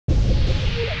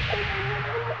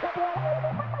Hey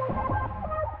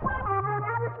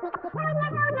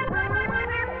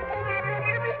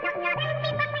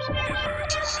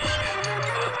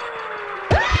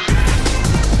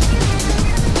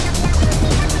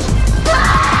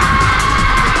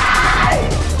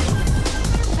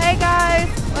guys,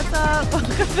 what's up?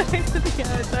 Welcome back to the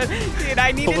episode. Dude,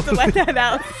 I needed to let that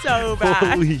out so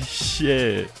bad. Holy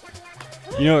shit.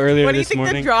 You know, earlier What do you this think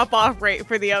morning, the drop-off rate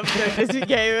for the episode just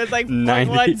became? It was like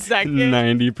 1 second.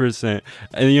 90%.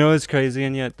 And you know what's crazy?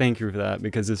 And yet, thank you for that.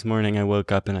 Because this morning I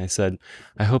woke up and I said,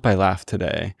 I hope I laugh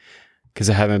today. Because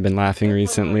I haven't been laughing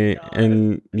recently.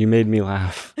 And you made me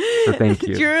laugh. So thank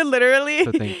you. You're literally,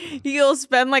 So thank you. you'll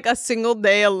spend like a single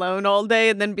day alone all day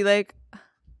and then be like,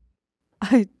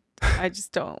 I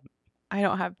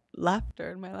don't have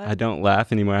laughter in my life. I don't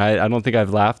laugh anymore. I don't think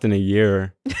I've laughed in a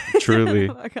year. Truly.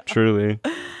 Oh my God. Truly.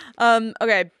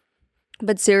 Okay.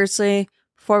 But seriously,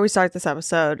 before we start this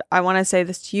episode, I want to say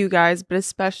this to you guys, but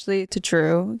especially to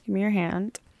Drew. Give me your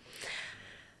hand.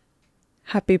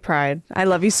 Happy Pride. I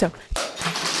love you so.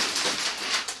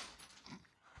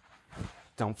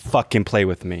 Don't fucking play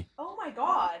with me. Oh my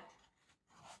God.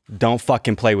 Don't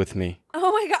fucking play with me.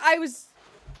 Oh my God.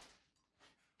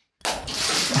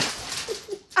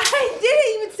 I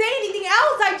didn't even say anything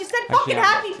else. I just said fucking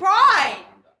Happy Pride.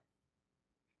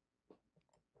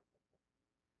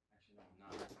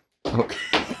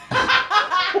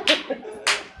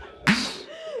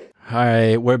 All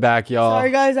right, we're back, y'all.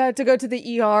 Sorry guys, I had to go to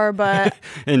the ER, but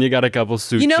And you got a couple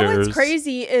sutures. you know what's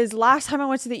crazy is last time I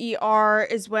went to the ER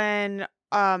is when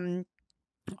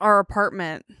our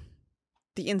apartment,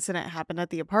 the incident happened at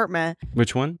the apartment.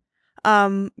 Which one?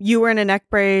 You were in a neck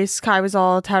brace, Kai was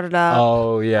all touted up.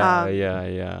 Oh, yeah,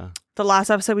 yeah. The last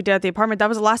episode we did at the apartment, that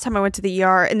was the last time I went to the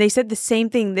ER, and they said the same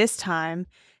thing this time.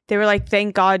 They were like,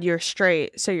 thank God you're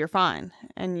straight, so you're fine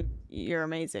and you're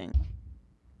amazing.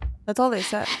 That's all they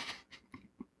said.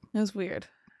 It was weird.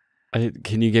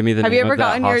 Can you give me the Have name you ever of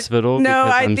that gotten hospital? No,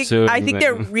 Because I think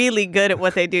they're them. really good at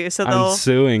what they do. So they'll I'm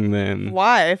suing them.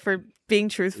 Why? For being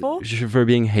truthful? For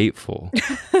being hateful.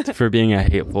 For being a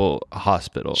hateful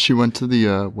hospital. She went to the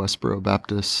Westboro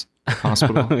Baptist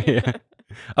Hospital. Yeah.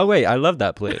 Oh, wait, I love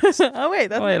that place. Oh wait,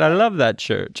 that's I love that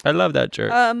church. I love that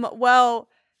church. well,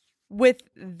 with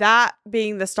that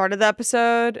being the start of the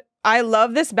episode, I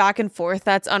love this back and forth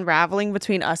that's unraveling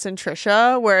between us and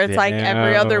Trisha, where it's like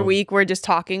every other Damn. week we're just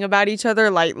talking about each other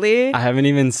lightly. I haven't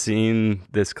even seen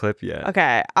this clip yet.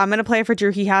 Okay, I'm going to play it for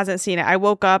Drew. He hasn't seen it. I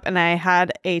woke up and I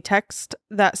had a text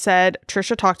that said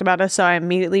Trisha talked about us, so I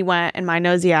immediately went and my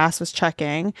nosy ass was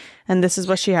checking, and this is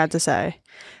what she had to say.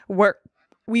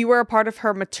 We were a part of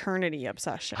her maternity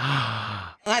obsession.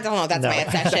 I don't know if that's my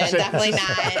obsession. Definitely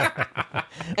not.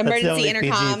 Emergency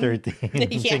Intercom.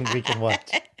 thing we can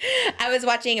watch. I was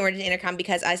watching Emergency Intercom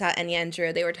because I saw Enya and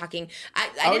Drew. They were talking.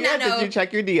 I did not know. Did you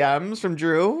check your DMs from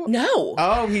Drew? No.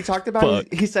 Oh, he talked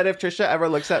about. He said if Trisha ever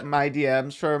looks at my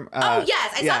DMs from. Oh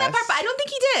yes, I saw that part, but I don't think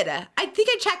he did. I think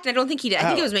I checked, and I don't think he did. I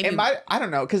think it was maybe. I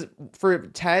don't know, because for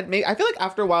Ted, I feel like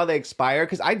after a while they expire.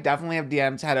 Because I definitely have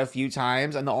DMs Ted a few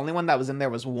times, and the only one that was in there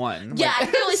was one. Yeah, I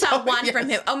think I only saw one from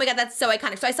him. Oh my God, that's so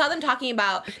iconic. So I saw them talking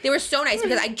about. They were so nice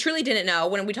because I truly didn't know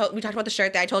when we talked about the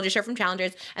shirt that I told you, shirt from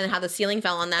Challengers, and then how the ceiling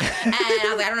fell on them, and I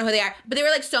was like, I don't know who they are, but they were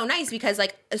like so nice because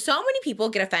like so many people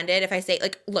get offended if I say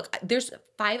like, look, there's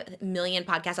 5 million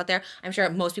podcasts out there. I'm sure a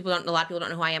lot of people don't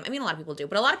know who I am. I mean, a lot of people do,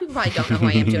 but a lot of people probably don't know who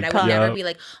I am too. And I would never be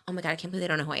like, oh my God, I can't believe they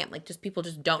don't know who I am. Like, just people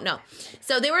just don't know.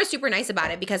 So they were super nice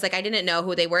about it because like I didn't know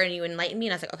who they were, and you enlightened me,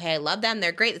 and I was like, okay, I love them.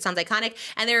 They're great. It sounds iconic,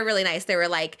 and they were really nice. They're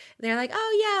like,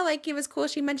 oh yeah, like it was cool.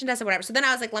 She mentioned us or whatever. So then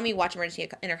I was like, let me watch Emergency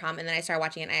Intercom, and then I started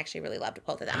watching it, and I actually really loved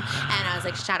both of them. And I was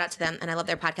like, shout out to them, and I love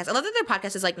their podcast. I love that their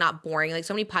podcast is like not boring. Like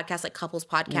so many podcasts, like couples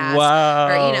podcasts, Wow.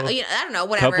 or I don't know,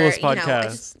 whatever. Couples you know,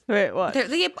 podcasts. Wait, what?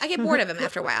 I get bored of them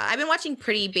after a while. I've been watching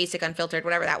Pretty Basic Unfiltered,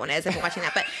 whatever that one is. I've been watching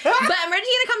that, but Emergency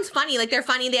Intercom's funny. Like they're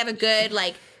funny. They have a good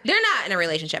like. They're not in a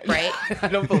relationship, right? I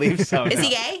don't believe so. Is he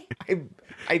gay?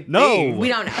 I No. think. We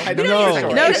don't know. I We don't don't know. need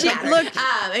to No, speculate. she- It doesn't look-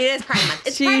 matter. It is Pride Month.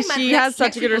 It's She Pride Month. has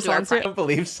such a good people do our response. I Pride. don't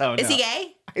believe so. Is no. he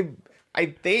gay? I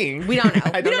think. We don't know.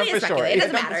 I We don't don't know need to for sure. speculate. It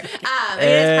doesn't matter. It is Pride Month.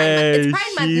 It's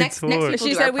Pride Month. Next week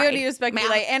She said we don't need to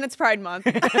speculate, and it's Pride Month.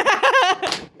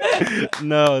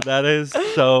 No, that is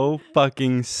so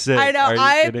fucking sick. I know. Are you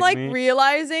I'm kidding like me?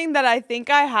 realizing that I think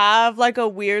I have like a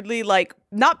weirdly like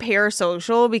not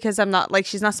parasocial because I'm not like,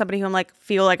 she's not somebody who I'm like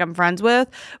feel like I'm friends with,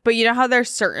 but you know how there's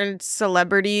certain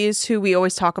celebrities who we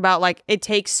always talk about, like it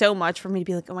takes so much for me to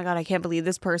be like, oh my God, I can't believe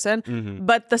this person.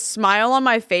 But the smile on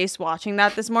my face watching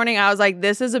that this morning, I was like,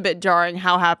 this is a bit jarring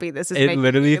how happy this is It making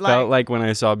literally me. felt like when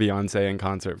I saw Beyonce in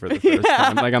concert for the first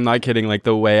time. Like, I'm not kidding. Like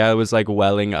the way I was like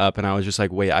welling up and I was just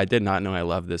like, wait, I did not know I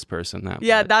love this person that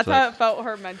much. That's like, how it felt,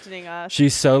 her mentioning us.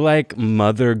 She's so like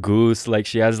Mother Goose. Like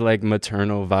she has like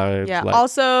maternal vibes. Yeah. Like,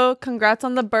 Also, congrats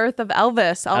on the birth of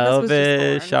Elvis. Elvis was just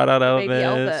born. Shout out Baby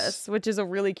Elvis. Elvis, which is a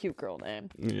really cute girl name.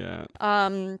 Yeah.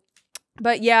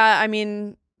 But yeah, I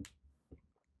mean,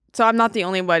 so I'm not the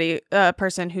only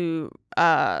person who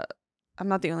I'm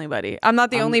not the only buddy. I'm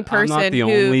not the only person I'm not the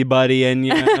who... only buddy,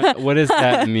 Enya. What does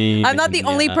that mean? I'm not the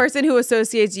only person who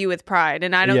associates you with pride,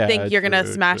 and I don't think you're gonna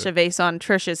true, smash a vase on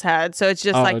Trisha's head. So it's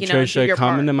just like, you know, Trisha, do your come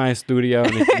part. into my studio,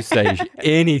 and if you say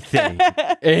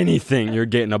anything, you're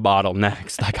getting a bottle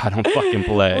next. Like I don't fucking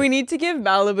play. We need to give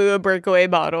Malibu a breakaway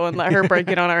bottle and let her break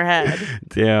it on our head.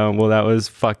 Damn. Well, that was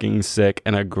fucking sick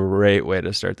and a great way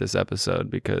to start this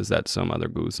episode because that's some Mother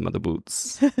Goose, Mother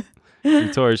Boots.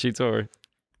 She tore.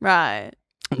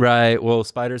 Right. Well,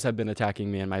 spiders have been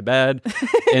attacking me in my bed.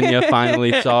 Enya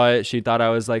finally saw it. She thought I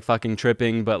was like fucking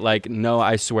tripping, but like, no,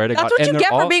 I swear to God. That's what you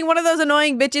get for being one of those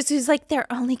annoying bitches who's like, their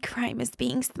only crime is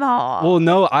being small. Well,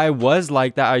 no, I was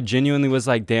like that. I genuinely was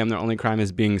like, damn, their only crime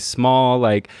is being small.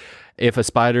 Like, if a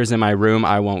spider's in my room,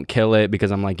 I won't kill it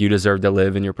because I'm like, you deserve to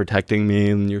live and you're protecting me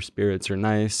and your spirits are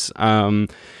nice.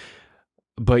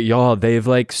 But y'all, they've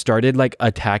like started like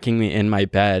attacking me in my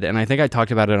bed. And I think I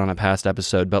talked about it on a past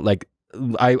episode, but like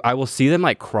I will see them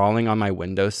like crawling on my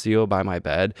windowsill by my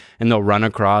bed and they'll run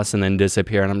across and then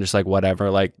disappear. And I'm just like,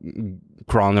 whatever, like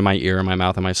crawling in my ear and my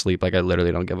mouth in my sleep. Like I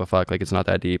literally don't give a fuck. Like it's not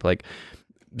that deep. Like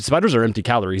spiders are empty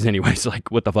calories anyway. So like,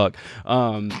 what the fuck?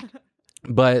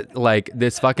 But like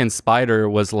this fucking spider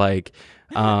was like,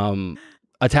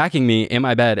 attacking me in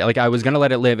my bed. Like I was gonna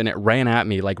let it live and it ran at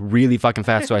me like really fucking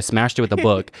fast, so I smashed it with a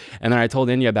book. And then I told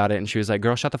Enya about it and she was like,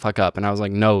 girl, shut the fuck up. And I was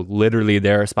like, no, literally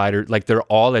there are spiders, like they're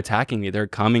all attacking me, they're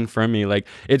coming from me. Like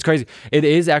it's crazy. It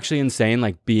is actually insane,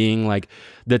 like being like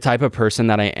the type of person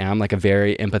that I am, like a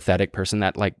very empathetic person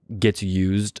that like gets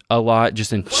used a lot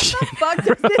just in what the fuck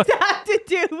does this have to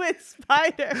do with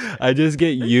spiders? I just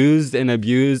get used and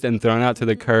abused and thrown out to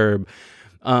the curb.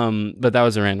 But that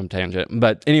was a random tangent.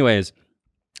 But anyways,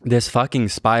 this fucking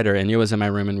spider, and it was in my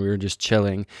room and we were just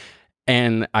chilling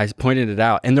and I pointed it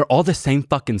out and they're all the same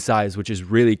fucking size, which is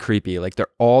really creepy. Like they're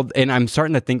all, and I'm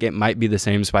starting to think it might be the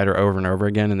same spider over and over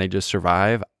again and they just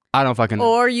survive. I don't fucking know.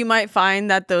 Or you might find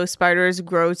that those spiders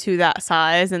grow to that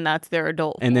size and that's their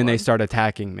adult and then they form. start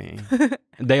attacking me.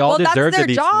 They all deserve that's to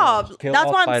be their job. smashed. Kill That's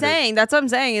all what I'm spiders. saying. That's what I'm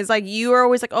saying is like you are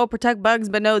always like, oh, protect bugs,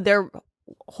 but no, their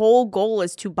whole goal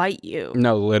is to bite you.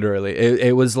 No, literally.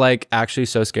 It was like actually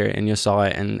so scary. And you saw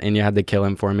it and you had to kill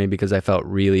him for me because I felt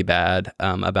really bad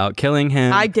about killing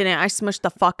him. I didn't. I smushed the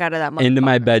fuck out of that motherfucker. Into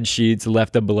my bed sheets,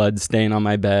 left a blood stain on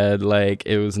my bed. Like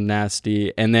it was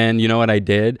nasty. And then you know what I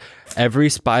did? Every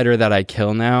spider that I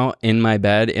kill now in my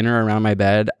bed, in or around my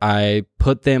bed, I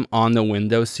put them on the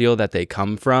windowsill that they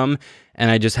come from. And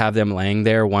I just have them laying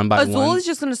there one by Azul one. is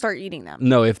just gonna start eating them.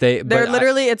 No, if they're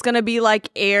literally, it's gonna be like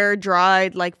air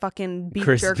dried, like fucking beef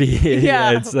crispy. jerky.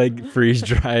 Yeah, it's like freeze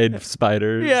dried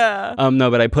spiders. Yeah.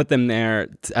 No, but I put them there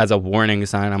as a warning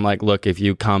sign. I'm like, look, if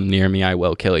you come near me, I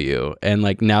will kill you. And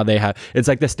like now they have, it's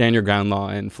like the stand your ground law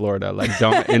in Florida. Like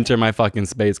don't enter my fucking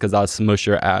space because I'll smush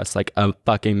your ass like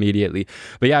fucking immediately.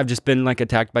 But yeah, I've just been like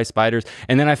attacked by spiders.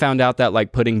 And then I found out that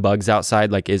like putting bugs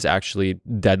outside like is actually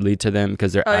deadly to them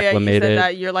because they're acclimated. You said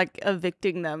that you're like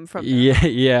evicting them from them.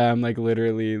 Yeah, I'm like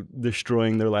literally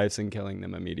destroying their lives and killing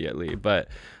them immediately. But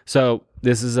so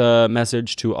this is a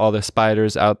message to all the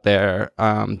spiders out there.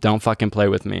 Don't fucking play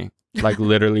with me. Like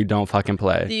literally don't fucking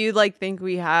play. Do you like think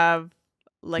we have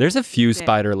like there's a few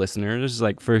spider listeners,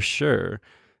 like for sure.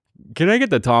 Can I get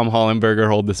the Tom Hollenberger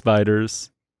hold the spiders?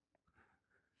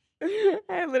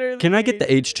 Can I get the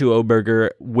H2O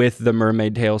burger with the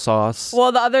mermaid tail sauce?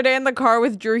 Well, the other day in the car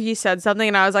with Drew, he said something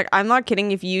and I was like, I'm not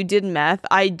kidding. If you did meth,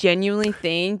 I genuinely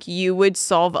think you would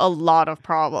solve a lot of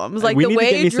problems. Like we the need to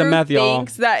get way me Drew some meth, y'all.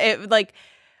 thinks that it like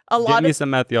a lot Get me of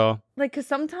some meth, y'all. like, cause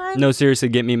sometimes No, seriously,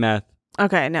 get me meth.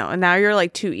 Okay, no, and now you're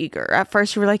like too eager. At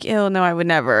first you were like, ew, no, I would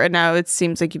never. And now it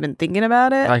seems like you've been thinking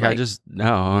about it. Like I just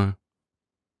no.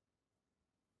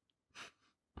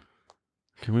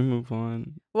 Can we move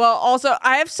on? Well, also,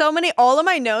 I have so many, all of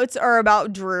my notes are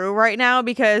about Drew right now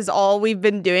because all we've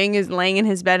been doing is laying in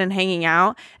his bed and hanging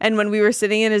out. And when we were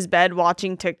sitting in his bed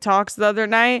watching TikToks the other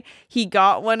night, he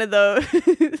got one of those.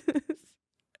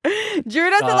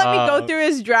 Drew doesn't let me go through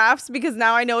his drafts because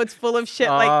now I know it's full of shit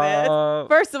like this.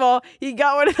 First of all, he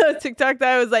got one of those TikTok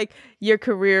that was like, your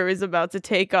career is about to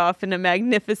take off in a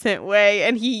magnificent way.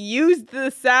 And he used the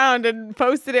sound and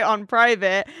posted it on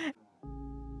private.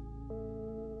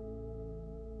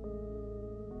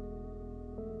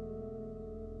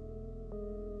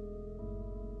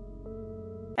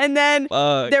 And then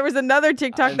there was another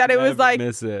TikTok that it was like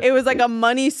a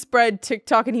money spread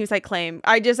TikTok, and he was like, claim.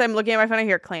 I'm looking at my phone, I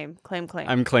hear claim.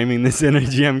 I'm claiming this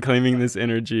energy. I'm claiming this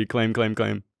energy. Claim.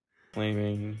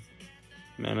 Claiming.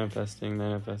 Manifesting,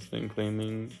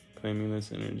 claiming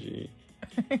this energy.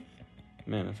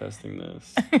 Manifesting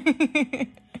this.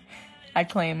 I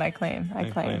claim.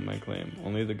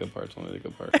 Only the good parts. And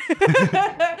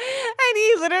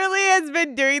he literally has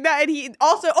been doing that. And he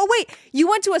also, oh wait, you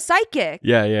went to a psychic.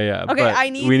 Yeah. Okay, but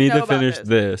we need to finish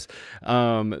this.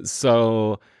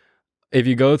 So if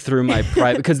you go through my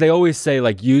private, because they always say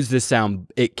like use this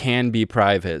sound, it can be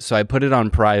private. So I put it on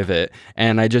private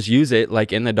and I just use it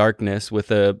like in the darkness with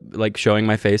a like showing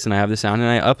my face, and I have the sound and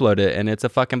I upload it, and it's a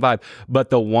fucking vibe. But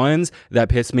the ones that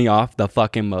piss me off the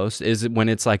fucking most is when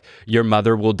it's like your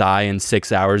mother will die in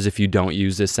 6 hours if you don't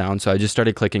use this sound. So I just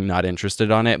started clicking not interested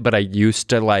on it, but I used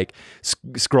to like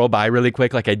scroll by really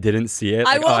quick like I didn't see it.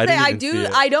 Like,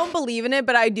 I don't believe in it,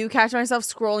 but I do catch myself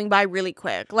scrolling by really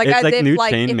quick. Like it's as like if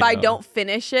like if chainmail. I don't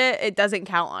finish it, it doesn't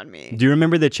count on me. Do you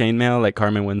remember the chainmail, like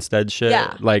Carmen Winstead shit?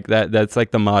 Yeah. Like that's like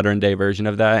the modern day version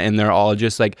of that, and they're all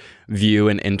just like view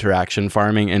and interaction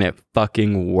farming, and it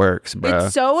fucking works, bro.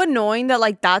 It's so annoying that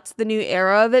like that's the new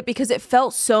era of it, because it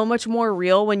felt so much more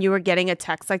real when you were getting a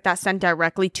text like that sent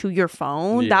directly to your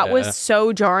phone. Yeah. That was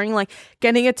so jarring. Like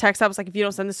getting a text that was like, if you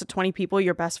don't send this to 20 people,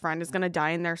 your best friend is gonna die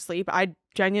in their sleep. I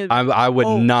genuinely I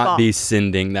would not be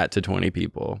sending that to 20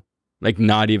 people. Like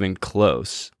not even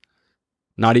close.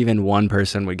 Not even one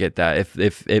person would get that.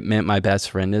 If it meant my best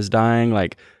friend is dying,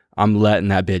 like I'm letting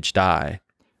that bitch die.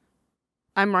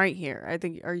 I'm right here. I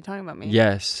think. Are you talking about me?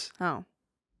 Yes. Oh.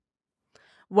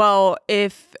 Well,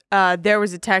 if there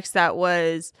was a text that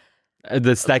was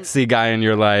the sexy guy in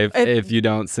your life, if you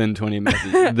don't send 20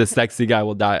 messages, the sexy guy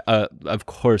will die. Of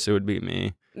course, it would be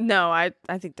me. No, I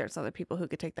think there's other people who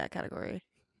could take that category.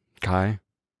 Kai?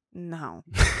 No.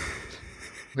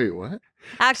 Wait, what?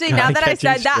 Actually, now that I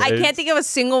said that, I can't think of a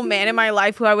single man in my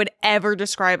life who I would ever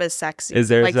describe as sexy. Is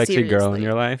there like, a sexy girl in seriously.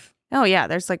 your life? Oh yeah,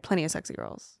 there's like plenty of sexy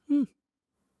girls.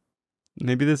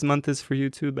 Maybe this month is for you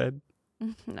too, babe.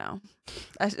 No,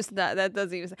 that's just that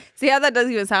doesn't even see how that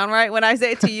doesn't even sound right when I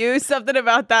say it to you. Something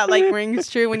about that like rings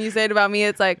true when you say it about me.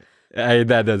 It's like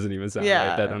that doesn't even sound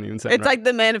right. That don't even sound it's right. like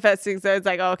the manifesting, so it's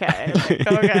like okay,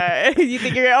 okay. you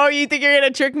think you're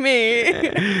gonna trick me?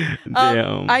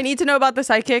 Damn. I need to know about the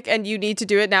psychic, and you need to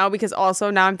do it now, because also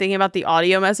now I'm thinking about the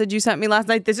audio message you sent me last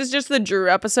night. This is just the Drew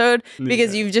episode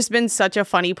because you've just been such a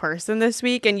funny person this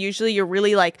week, and usually you're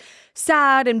really like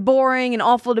sad and boring and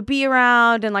awful to be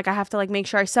around, and like I have to like make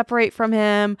sure I separate from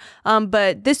him.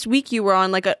 But this week you were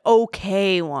on like an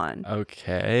okay one.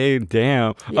 Okay,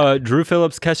 damn. Yeah. Drew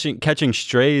Phillips catching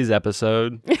strays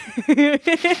episode.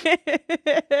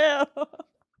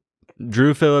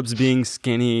 Drew Phillips being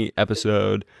skinny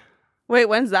episode. Wait,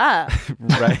 when's that?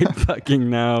 Right fucking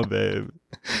now, babe.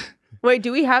 Wait,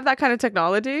 do we have that kind of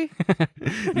technology?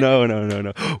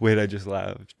 No. Wait, I just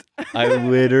laughed. I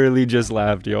literally just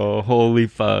laughed, y'all. Holy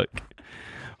fuck.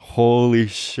 Holy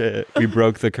shit. We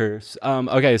broke the curse.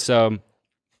 Okay, so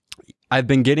I've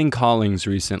been getting callings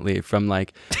recently from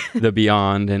like the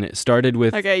beyond, and it started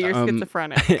with okay, you're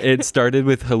schizophrenic. It started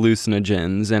with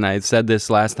hallucinogens, and I said this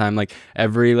last time, like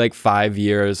every like 5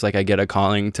 years, like I get a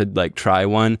calling to like try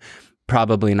one.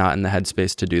 Probably not in the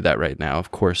headspace to do that right now.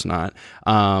 Of course not.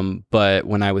 But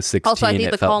when I was 16, also, I think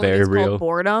it the felt calling very is real. called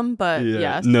boredom, but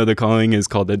yes. No, the calling is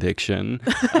called addiction.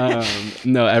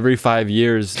 No, every 5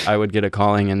 years I would get a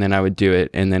calling, and then I would do it,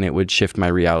 and then it would shift my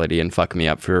reality and fuck me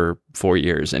up for 4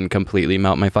 years and completely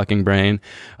melt my fucking brain.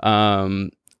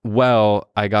 Well,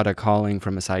 I got a calling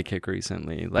from a psychic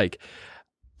recently. Like,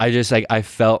 I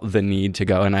felt the need to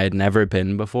go, and I had never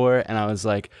been before, and I was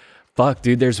like, fuck,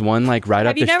 dude, there's one like right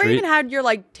up the street. Have you never even had your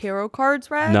like tarot cards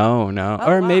read? No. Oh,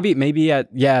 or wow. maybe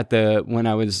when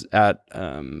I was at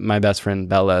my best friend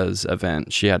Bella's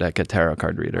event, she had like a tarot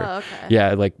card reader. Oh, okay.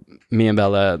 Yeah, like me and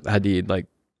Bella Hadid like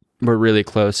were really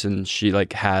close, and she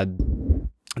like had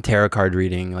a tarot card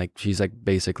reading. Like she's like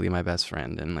basically my best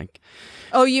friend, and like.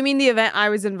 Oh, you mean the event I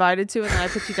was invited to, and then I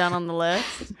put you down on the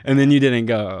list? And then you didn't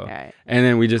go. Right. And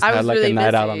then we just had like really a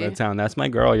night out busy. on the town. That's my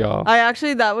girl, y'all.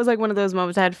 That was like one of those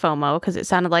moments I had FOMO, because it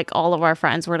sounded like all of our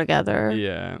friends were together.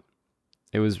 Yeah.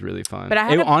 It was really fun. But I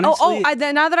had honestly,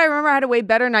 now that I remember, I had a way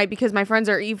better night because my friends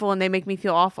are evil and they make me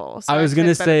feel awful. So I was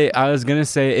gonna say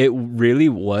it really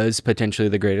was potentially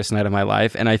the greatest night of my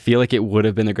life, and I feel like it would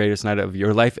have been the greatest night of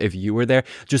your life if you were there.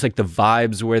 Just like the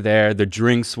vibes were there, the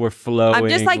drinks were flowing. I'm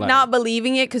just like not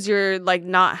believing it because you're like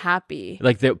not happy.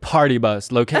 Like the party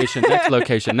bus, location, next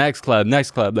location, next club.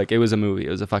 Like it was a movie.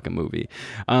 It was a fucking movie.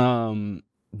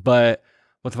 But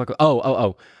what the fuck?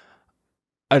 Oh.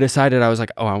 I decided I was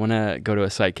like, I want to go to a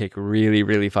psychic really,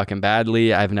 really fucking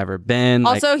badly. I've never been.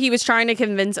 Also, he was trying to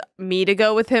convince me to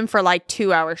go with him for like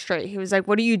 2 hours straight. He was like,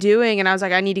 what are you doing? And I was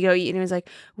like, I need to go eat. And he was like,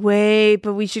 wait,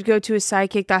 but we should go to a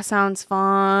psychic. That sounds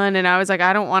fun. And I was like,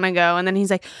 I don't want to go. And then he's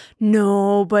like,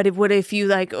 no, but what if you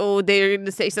like, they're going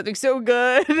to say something so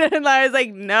good? And I was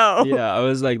like, no. Yeah, I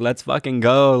was like, let's fucking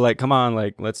go. Like, come on,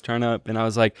 like, let's turn up. And I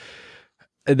was like,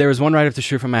 there was one right up the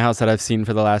street from my house that I've seen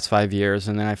for the last 5 years,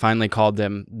 and then I finally called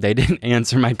them. They didn't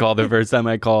answer my call the first time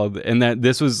I called, and that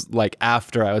this was like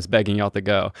after I was begging y'all to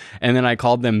go. And then I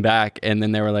called them back, and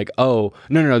then they were like, "Oh,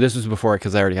 no, this was before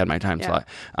because I already had my time slot."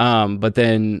 But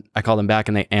then I called them back,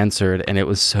 and they answered, and it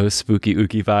was so spooky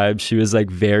ooky vibes. She was like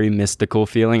very mystical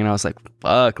feeling, and I was like,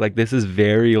 "Fuck, like this is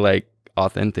very like."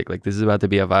 Authentic, like this is about to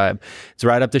be a vibe. It's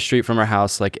right up the street from our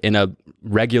house, like in a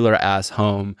regular ass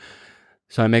home.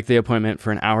 So I make the appointment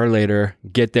for an hour later,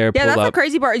 get there, pull up. Yeah, that's the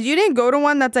crazy part. You didn't go to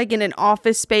one that's like in an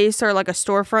office space or like a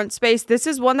storefront space. This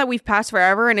is one that we've passed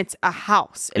forever, and it's a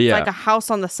house. It's like a house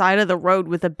on the side of the road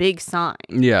with a big sign.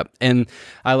 Yeah, and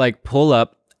I like pull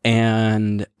up,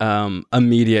 and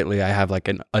immediately I have like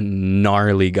a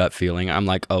gnarly gut feeling. I'm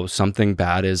like, oh, something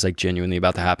bad is like genuinely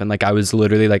about to happen. Like I was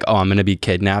literally like, oh, I'm gonna be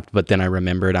kidnapped, but then I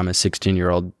remembered I'm a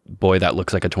 16-year-old boy that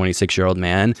looks like a 26-year-old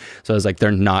man. So I was like, they're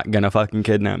not gonna fucking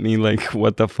kidnap me. Like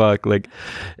what the fuck? Like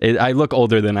I look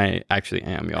older than I actually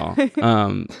am, y'all.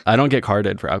 I don't get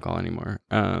carded for alcohol anymore,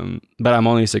 but I'm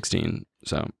only 16,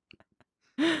 so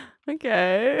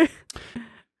okay.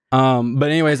 But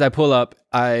anyways, I pull up,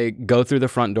 I go through the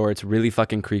front door. It's really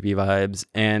fucking creepy vibes.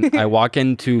 And I walk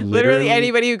into literally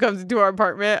anybody who comes into our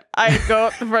apartment, I go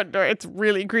up the front door. It's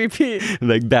really creepy.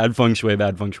 Like bad feng shui.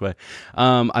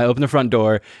 I open the front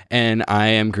door, and I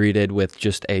am greeted with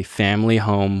just a family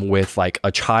home with like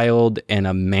a child and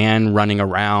a man running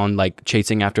around, like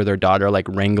chasing after their daughter, like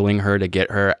wrangling her to get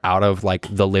her out of like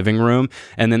the living room.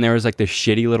 And then there was like this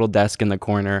shitty little desk in the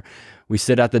corner. We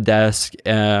sit at the desk,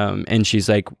 and she's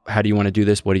like, how do you want to do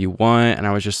this? What do you want? And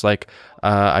I was just like,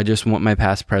 I just want my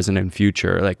past, present, and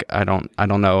future. Like, I don't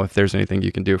know if there's anything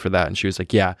you can do for that. And she was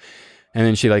like, yeah. And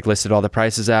then she like listed all the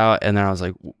prices out. And then I was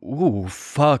like, ooh,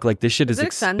 fuck. Like this shit is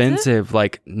expensive.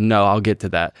 Like, no, I'll get to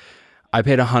that. I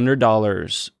paid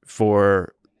 $100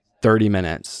 for 30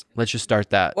 minutes. Let's just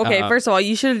start that. Okay, first of all,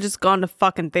 you should have just gone to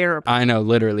fucking therapy. I know,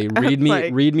 literally.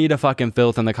 Read me to fucking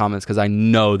filth in the comments, because I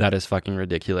know that is fucking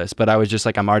ridiculous. But I was just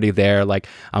like, I'm already there. Like,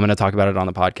 I'm going to talk about it on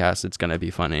the podcast. It's going to be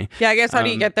funny. Yeah, I guess how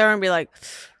do you get there and be like,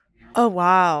 oh,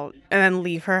 wow, and then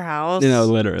leave her house? You know,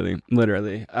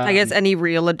 literally. I guess any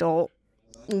real adult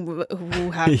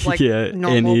who has like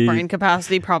normal brain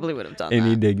capacity probably would have done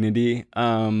any that. Dignity.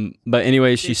 But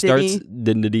anyway, she starts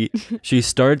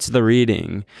the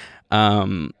reading,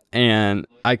 and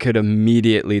I could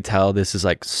immediately tell this is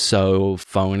like so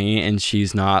phony, and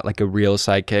she's not like a real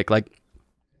psychic. Like,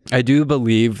 I do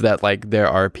believe that like there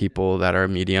are people that are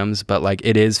mediums, but like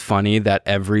it is funny that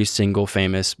every single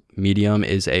famous medium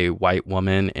is a white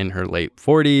woman in her late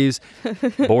 40s,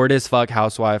 bored as fuck,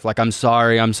 housewife. Like, I'm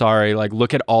sorry. Like,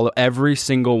 look at every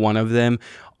single one of them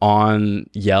on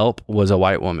Yelp was a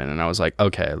white woman. And I was like,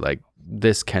 okay, like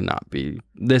this cannot be,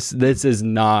 this is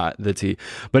not the tea.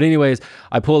 But anyways,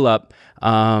 I pull up,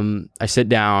 I sit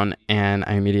down, and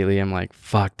I immediately am like,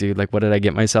 fuck, dude, like, what did I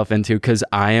get myself into? Because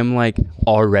I am like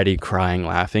already crying,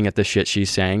 laughing at the shit she's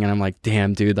saying, and I'm like,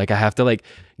 damn, dude, like I have to like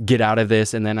get out of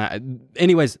this. And then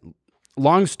anyways,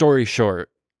 long story short,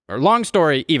 or long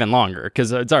story even longer,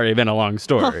 because it's already been a long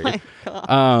story. Oh my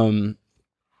God.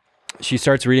 She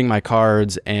starts reading my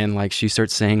cards, and like she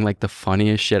starts saying like the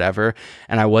funniest shit ever.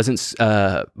 And I wasn't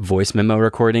voice memo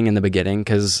recording in the beginning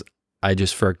because I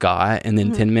just forgot. And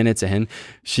then 10 minutes in,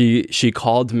 she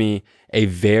called me a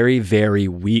very, very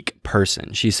weak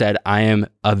person. She said, I am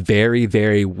a very,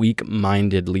 very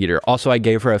weak-minded leader. Also, I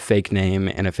gave her a fake name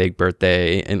and a fake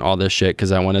birthday and all this shit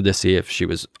because I wanted to see if she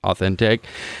was authentic.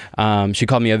 She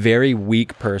called me a very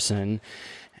weak person.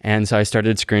 And so I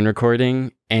started screen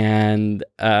recording, and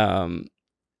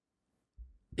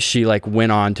she like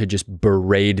went on to just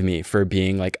berate me for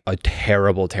being like a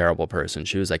terrible, terrible person.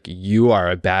 She was like, you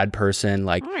are a bad person.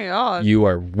 Like, oh my God, you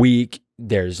are weak.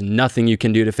 there's nothing you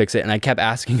can do to fix it. And I kept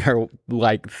asking her,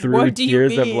 like, through What do you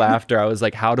tears of mean? laughter, I was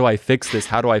like, how do I fix this?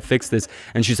 How do I fix this?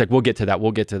 And she's like, we'll get to that.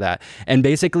 We'll get to that. And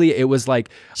basically it was like,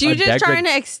 She was just trying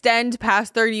to extend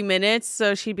past 30 minutes.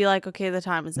 So she'd be like, okay, the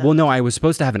time is up. well, no, I was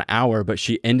supposed to have an hour, but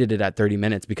she ended it at 30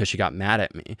 minutes because she got mad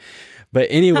at me. But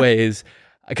anyways,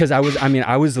 because I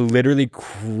was literally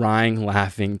crying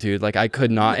laughing, dude. Like I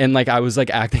could not. And like, I was like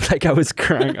acting like I was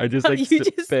crying. I just like you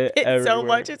just spit spit everywhere. so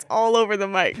much. It's all over the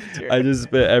mic. I just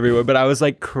spit everywhere. But I was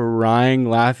like crying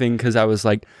laughing because I was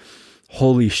like,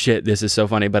 holy shit, this is so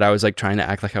funny. But I was like trying to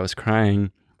act like I was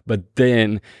crying. But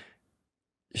then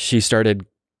she started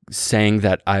saying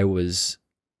that I was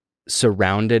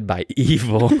surrounded by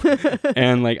evil.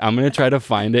 And like, I'm gonna try to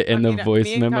find it in the voice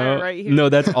me and Kyle memo. right here. No,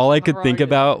 that's all I could We're think all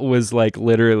about was like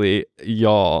literally,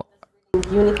 y'all.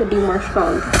 You need to be more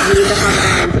strong. You need to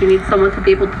have guidance. You need someone to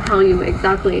be able to tell you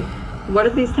exactly what are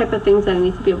these type of things that I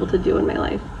need to be able to do in my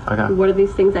life. Okay. What are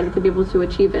these things I need to be able to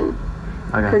achieve in?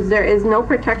 Because there is no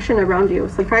protection around you.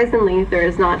 Surprisingly, there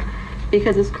is not.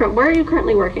 Because where are you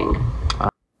currently working?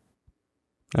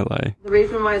 I lie. The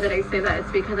reason why that I say that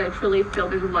is because I truly feel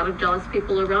there's a lot of jealous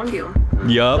people around you.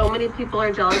 Yup. So many people are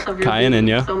jealous of your Kai and beauty.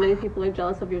 Enya. So many people are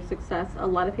jealous of your success. A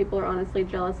lot of people are honestly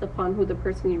jealous upon who the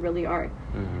person you really are.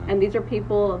 And these are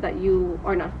people that you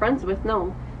are not friends with,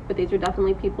 no. But these are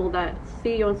definitely people that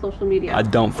see you on social media. I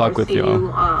don't fuck or with see y'all. you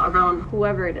around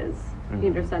whoever it is. You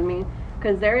understand me?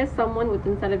 Because there is someone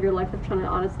within inside of your life that's trying to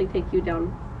honestly take you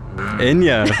down.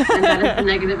 Enya. And that is the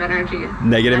negative energy.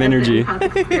 Negative That is the energy.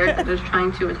 empathic spirit that is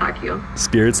trying to attack you.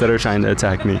 Spirits that are trying to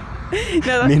attack me. No,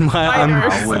 that's Meanwhile,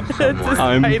 spiders. It's a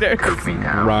I'm spider.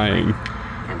 crying.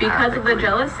 Because of the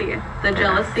jealousy. The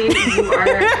jealousy you are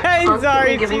I'm constantly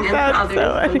sorry, giving she in to sounds others. so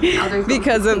so funny. others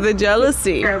Because don't of the take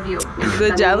jealousy. care of you.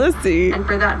 The jealousy. And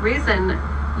for that reason,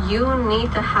 you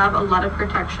need to have a lot of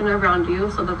protection around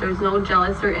you so that there's no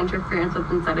jealous or interference with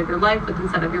inside of your life, with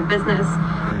inside of your business.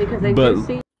 Because I do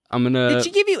see. I'm gonna. Did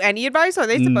she give you any advice? Are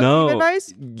they supposed to No. give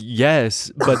advice?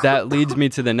 Yes, but that leads me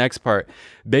to the next part.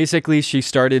 Basically, she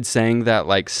started saying that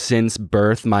like since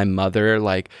birth, my mother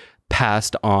like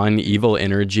passed on evil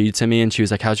energy to me, and she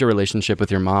was like, "How's your relationship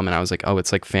with your mom?" And I was like, "Oh,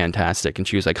 it's like fantastic." And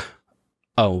she was like,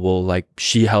 "Oh, well, like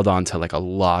she held on to like a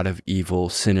lot of evil,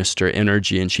 sinister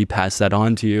energy, and she passed that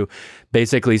on to you."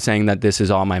 Basically saying that this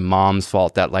is all my mom's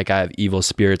fault, that like I have evil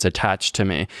spirits attached to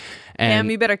me. And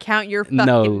Damn, you better count your fucking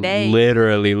no, days.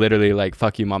 literally, like,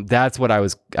 fuck you, mom. That's what I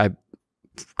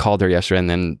called her yesterday and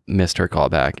then missed her call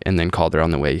back and then called her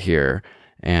on the way here.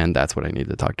 And that's what I need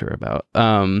to talk to her about.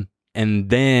 And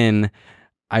then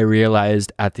I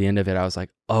realized at the end of it, I was like,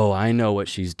 oh, I know what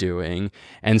she's doing.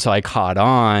 And so I caught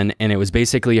on, and it was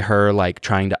basically her like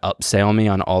trying to upsell me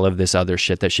on all of this other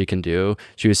shit that she can do.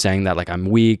 She was saying that like I'm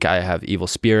weak, I have evil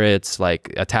spirits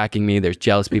like attacking me, there's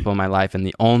jealous people in my life, and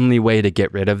the only way to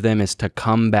get rid of them is to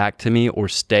come back to me or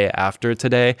stay after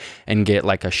today and get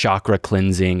like a chakra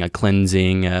cleansing,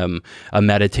 a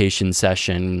meditation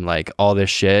session, like all this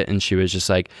shit. And she was just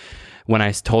like, when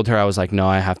I told her, I was like, no,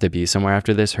 I have to be somewhere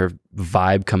after this, her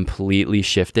vibe completely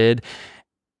shifted.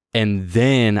 And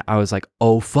then I was like,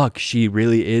 oh, fuck, she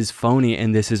really is phony.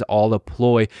 And this is all a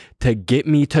ploy to get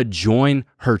me to join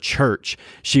her church.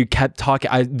 She kept talking.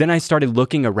 Then I started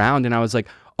looking around and I was like,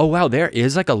 oh, wow, there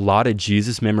is like a lot of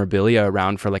Jesus memorabilia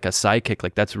around for like a sidekick.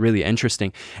 Like, that's really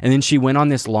interesting. And then she went on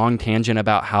this long tangent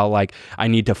about how like I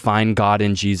need to find God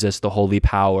in Jesus, the holy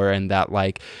power, and that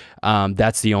like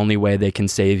that's the only way they can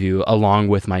save you, along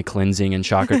with my cleansing and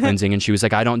chakra cleansing. And she was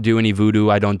like, I don't do any voodoo,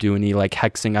 I don't do any like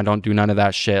hexing, I don't do none of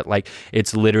that shit. Like,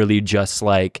 it's literally just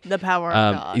like The power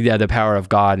of God. Yeah, the power of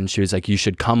God. And she was like, you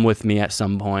should come with me at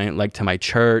some point, like to my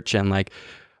church. And like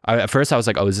at first I was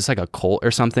like, oh, is this like a cult or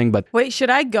something? But Wait, should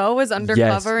I go as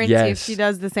undercover and see if yes. she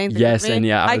does the same thing? Yes, with me? and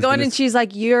yeah, I I was go in gonna and she's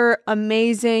like, "You're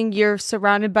amazing. You're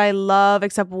surrounded by love,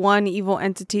 except one evil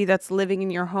entity that's living in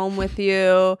your home with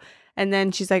you." And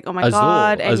then she's like, "Oh my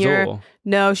God!" And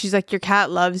no, she's like, "Your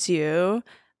cat loves you."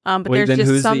 But Wait, there's then just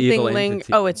who's the something evil lingering.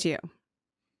 entity? Oh, it's you.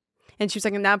 And she was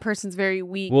like, "And that person's very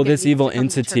weak." well, and this needs to evil come to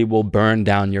entity church." will burn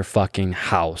down your fucking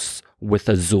house with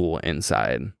Azul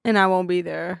inside And I won't be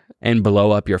there. and blow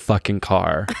up your fucking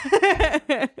car.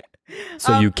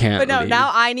 So you can't But no, leave.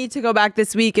 now I need to go back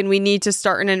this week and we need to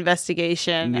start an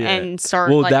investigation and start.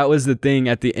 Well, like, that was the thing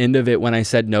at the end of it when I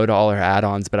said no to all her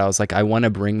add-ons, but I was like, I want to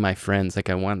bring my friends. Like,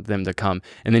 I want them to come.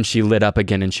 And then she lit up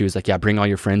again and she was like, yeah, bring all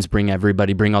your friends, bring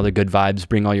everybody, bring all the good vibes,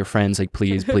 bring all your friends. Like,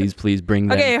 please, please, please bring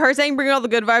them. Okay, her saying bring all the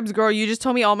good vibes, girl. You just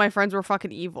told me all my friends were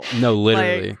fucking evil. No,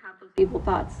 literally. Like, Have those evil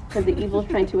thoughts because the evil is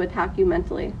trying to attack you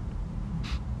mentally.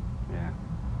 Yeah.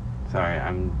 Sorry,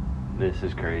 I'm This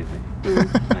is crazy.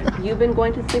 Like, You've been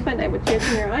going to sleep at night with tears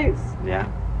in your eyes.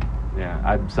 yeah. Yeah.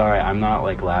 I'm sorry. I'm not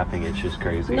like laughing. It's just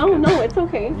crazy. No, it's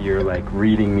okay. You're like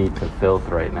reading me to filth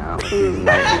right now. Like, these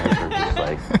nightmares are just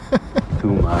like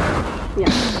too much. Yeah.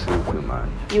 Too much.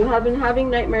 You have been having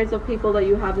nightmares of people that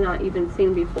you have not even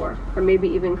seen before, or maybe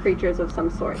even creatures of some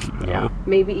sort. Yeah.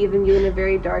 Maybe even you in a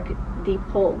very dark, deep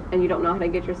hole, and you don't know how to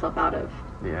get yourself out of.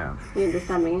 Yeah. You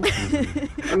understand me?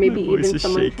 Or maybe My voice even is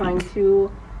someone shaking. trying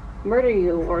to murder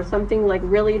you, or something like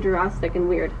really drastic and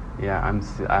weird. Yeah,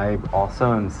 I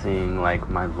also am seeing like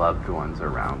my loved ones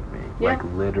around me, Yeah. like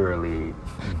literally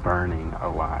burning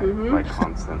alive, like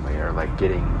constantly, or like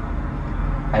getting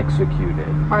executed.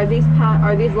 Are these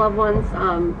loved ones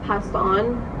passed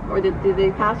on, or did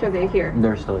they pass, or are they here?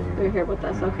 They're still here. They're here with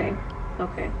us. Okay.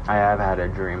 I have had a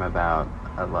dream about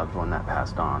a loved one that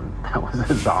passed on. That was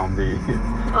a zombie,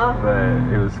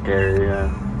 but it was scary.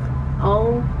 Yeah.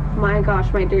 Oh my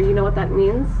gosh, my dear, you know what that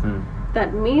means?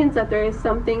 That means that there is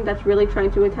something that's really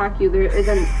trying to attack you. There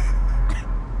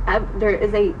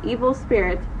is a evil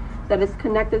spirit that is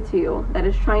connected to you, that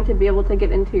is trying to be able to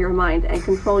get into your mind and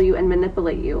control you and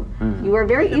manipulate you. You are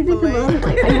very easy to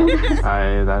manipulate. I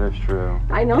know that. That is true.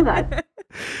 I know that.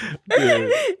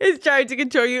 It's trying to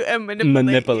control you and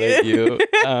manipulate you.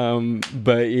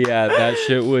 But yeah, that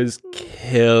shit was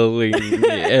killing me.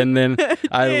 And then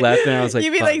I left and I was like,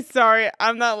 you'd be fuck. like, sorry,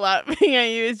 I'm not laughing at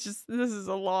you. It's just, this is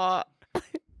a lot.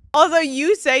 Also,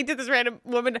 you say to this random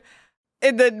woman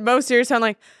in the most serious sound,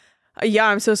 like, yeah,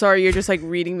 I'm so sorry. You're just like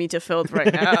reading me to filth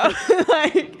right now.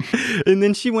 Like, and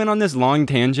then she went on this long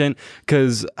tangent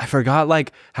because I forgot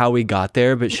like how we got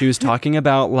there, but she was talking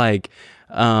about like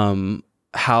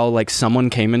how like someone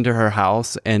came into her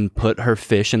house and put her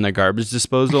fish in the garbage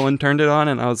disposal and turned it on,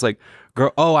 and I was like,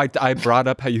 girl, I brought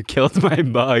up how you killed my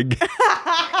bug.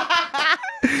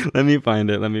 Let me find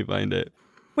it.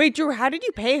 wait, Drew, how did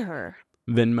you pay her?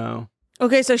 Venmo.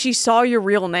 Okay, so she saw your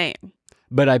real name.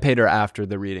 But I paid her after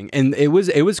the reading, and it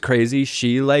was crazy.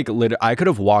 She like I could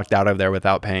have walked out of there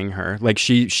without paying her. Like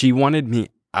she wanted me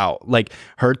out. Like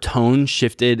her tone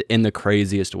shifted in the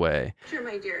craziest way. Sure,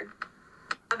 my dear.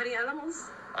 Have any animals?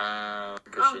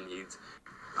 Because she needs.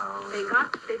 They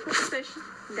put the fish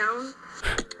down.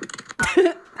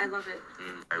 I love it.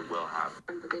 I will have.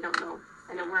 But they don't know.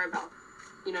 I know where about.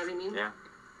 You know what I mean? Yeah.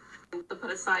 To put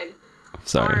aside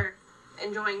Sorry. our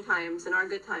enjoying times and our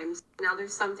good times. Now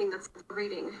there's something that's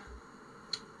reading.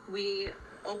 We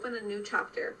open a new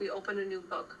chapter. We open a new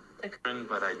book.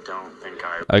 But I don't think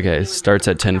I. Okay, starts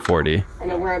at 10:40. I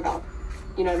know where about.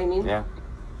 You know what I mean? Yeah.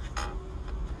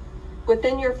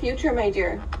 Within your future, my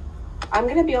dear, I'm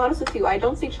gonna be honest with you. I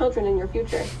don't see children in your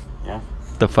future. Yeah.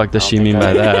 The fuck does she mean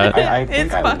by that? I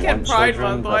It's fucking Pride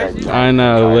Month. Why she- I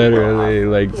know, literally.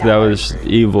 Like Yeah. that was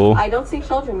evil. I don't see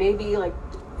children. Maybe like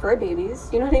fur babies.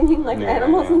 You know what I mean? Like Yeah,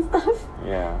 animals yeah. and stuff.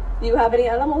 Yeah. Do you have any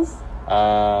animals?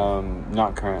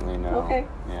 Not currently, no. Okay.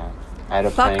 Yeah. I had a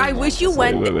Fuck, praying I wish you mantis.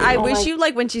 went. Wait. I Oh wish my- you,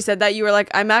 like, when she said that, you were like,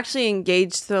 I'm actually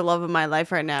engaged to the love of my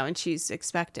life right now, and she's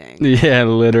expecting. Yeah,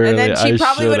 literally. And then she I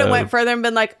probably would have should've. went further and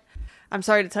been like, I'm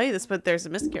sorry to tell you this, but there's a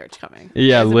miscarriage coming.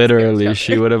 Yeah, There's a literally. miscarriage She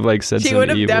coming." would have like said She some would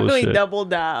have evil definitely shit. doubled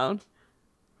down.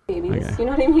 Babies. Okay. You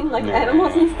know what I mean? Like Yeah,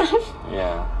 animals yeah. and stuff.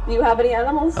 Yeah. Do you have any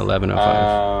animals?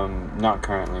 11:05. Not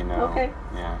currently, no. Okay.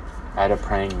 Yeah. I had a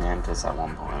praying mantis at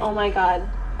one point. Oh my god.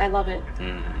 I love it.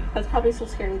 That's probably so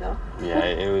scary though. Yeah,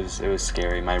 it was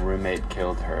scary. My roommate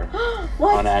killed her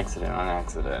What? on accident.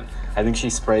 I think she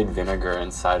sprayed vinegar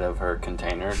inside of her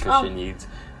container because she needs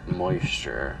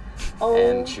moisture, Oh.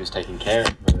 and she was taking care of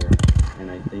her.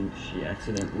 And I think she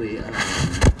accidentally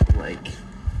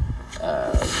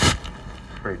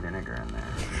sprayed vinegar in there.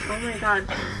 Oh my god.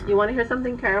 You want to hear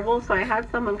something terrible? So I had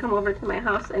someone come over to my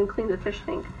house and clean the fish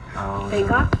tank. Oh. They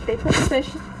put the fish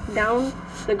down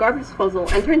the garbage disposal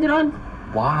and turned it on.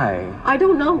 Why? I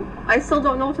don't know. I still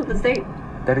don't know to this date.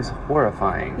 That is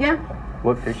horrifying. Yeah.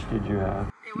 What fish did you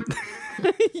have?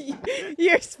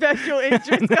 Your special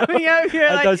interest coming out here.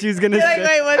 I thought she was gonna you're like,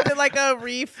 say- wait, was it like a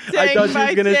reef tank? I thought she was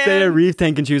by gonna say a chance? reef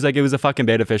tank, and she was like, it was a fucking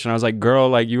betta fish, and I was like, girl,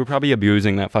 like you were probably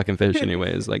abusing that fucking fish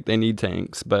anyways. Like they need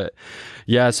tanks, but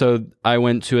yeah. So I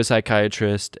went to a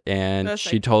psychiatrist, and A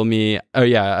she told me, oh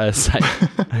yeah,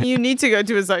 You need to go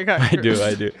to a psychiatrist.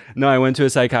 I do. No, I went to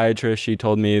a psychiatrist. She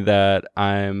told me that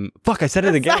I said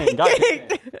it again. God damn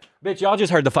it. Bitch, y'all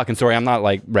just heard the fucking story. I'm not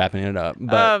like wrapping it up,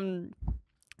 but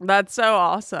That's so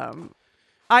awesome.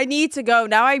 I need to go.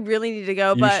 Now I really need to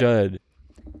go, you but should.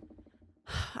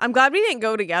 I'm glad we didn't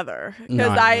go together. No,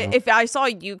 Because I know. if I saw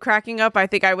you cracking up, I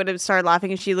think I would have started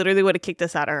laughing and she literally would have kicked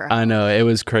us out of her house. I know, it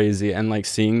was crazy, and like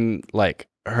seeing like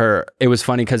it was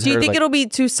funny because Do you think it'll be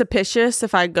too suspicious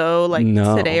if I go like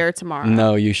today or tomorrow?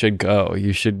 No, you should go.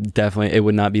 You should definitely. It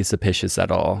would not be suspicious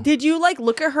at all. Did you like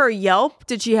look at her Yelp?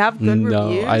 Did she have good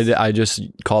reviews? No, I just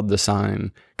called the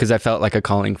sign because I felt like a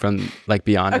calling from like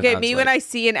beyond. Okay, me when I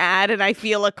see an ad and I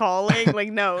feel a calling,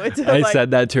 like no, it's. I said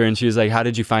that to her and she was like, "How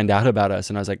did you find out about us?"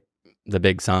 And I was like, "The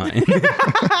big sign."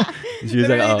 She was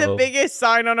like, "Oh, the biggest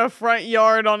sign on a front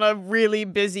yard on a really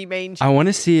busy main street." I want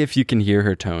to see if you can hear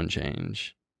her tone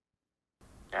change.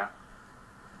 Yeah.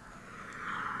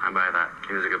 I buy that.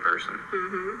 He was a good person.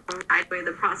 I weigh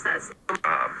the process.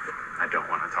 I don't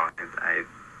want to talk.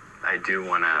 I do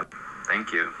want to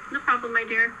thank you. No problem, my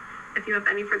dear. If you have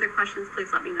any further questions,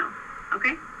 please let me know.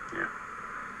 Okay? Yeah.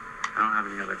 I don't have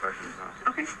any other questions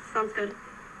now. Okay, sounds good.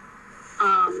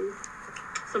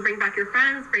 So bring back your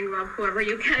friends, bring up whoever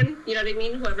you can. You know what I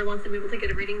mean? Whoever wants to be able to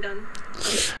get a reading done.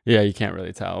 Yeah, you can't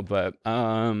really tell, but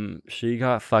she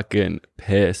got fucking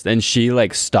pissed and she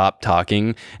like stopped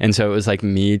talking, and so it was like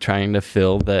me trying to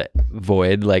fill the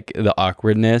void, like the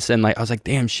awkwardness, and like I was like,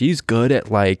 damn, she's good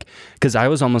at like, because I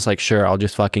was almost like, sure, I'll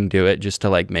just fucking do it just to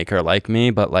like make her like me,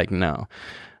 but like no,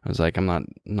 I was like, I'm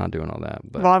not doing all that.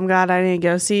 But well, I'm glad I didn't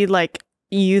go. See, like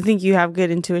you think you have good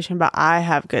intuition, but I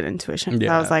have good intuition.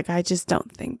 Yeah. I was like, I just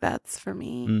don't think that's for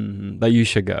me. But you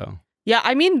should go. Yeah,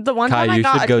 I mean, the one Kai, time I you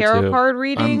got should a go tarot too. card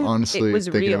reading, I'm honestly it was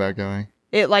thinking real. about going.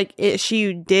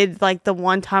 She did like the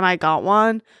one time I got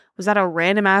one was at a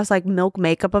random ass like milk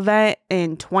makeup event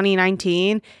in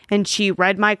 2019, and she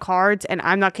read my cards, and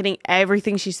I'm not kidding,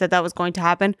 everything she said that was going to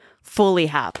happen fully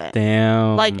happened.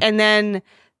 Damn. Like, and then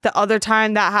the other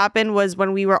time that happened was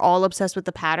when we were all obsessed with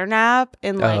the pattern app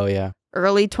in like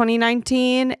early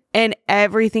 2019, and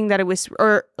everything that it was,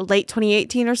 or late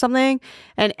 2018 or something,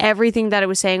 and everything that it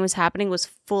was saying was happening was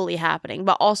fully happening.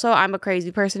 But also, I'm a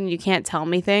crazy person. You can't tell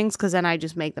me things because then I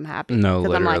just make them happen. No,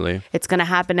 'Cause I'm literally. like, it's gonna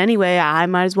happen anyway. I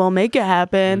might as well make it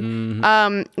happen.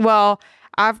 Well,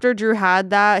 after Drew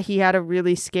had that, he had a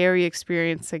really scary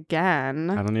experience again.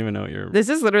 I don't even know what you're. This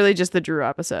is literally just the Drew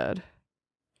episode.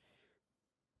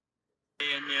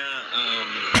 Enya,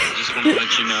 I just want to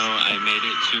let you know I made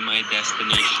it to my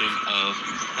destination of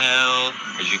hell.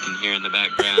 As you can hear in the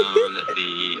background,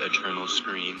 the eternal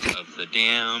screams of the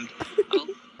damned.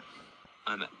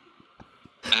 I'm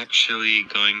actually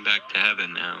going back to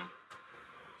heaven now.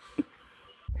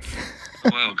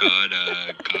 Wow, God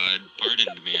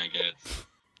pardoned me, I guess.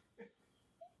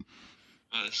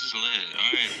 Oh, this is lit.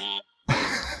 Alright, well,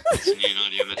 listen to an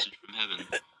audio message from heaven.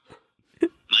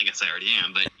 I guess I already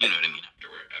am, but you know what I mean,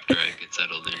 after I get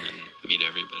settled in and meet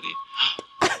everybody.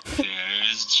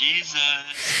 There's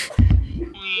Jesus.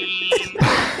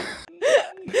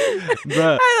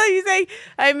 I like you saying,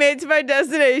 I made it to my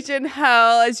destination,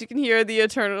 hell, as you can hear the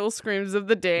eternal screams of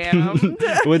the damned.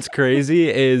 What's crazy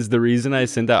is the reason I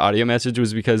sent that audio message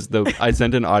was because I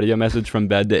sent an audio message from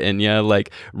bed to Enya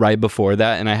like right before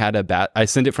that, and I had I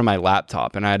sent it from my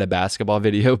laptop, and I had a basketball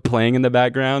video playing in the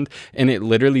background, and it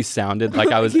literally sounded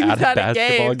like I was at a basketball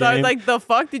game. So I was like, the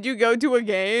fuck, did you go to a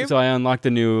game? So I unlocked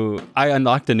a new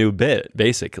bit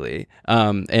basically,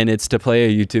 and it's to play a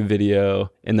YouTube video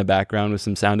in the background with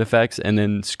some sound effects, and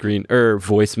then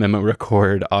voice memo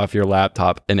record off your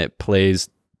laptop, and it plays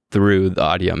through the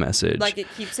audio message. Like it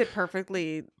keeps it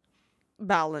perfectly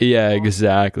balanced. Yeah,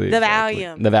 exactly. The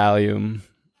Valium.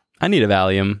 I need a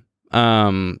Valium.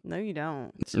 No, you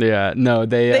don't. Yeah, no,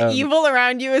 the evil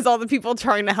around you is all the people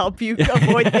trying to help you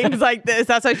avoid things like this.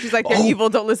 That's why she's like, they're evil,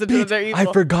 don't listen to them, they're evil.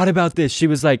 I forgot about this. She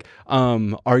was like,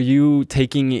 are you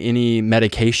taking any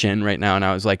medication right now? And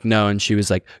I was like, no. And she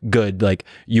was like, good, like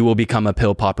you will become a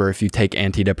pill popper if you take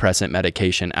antidepressant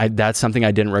medication. That's something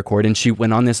I didn't record. And she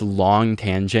went on this long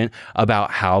tangent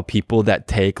about how people that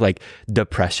take like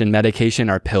depression medication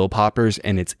are pill poppers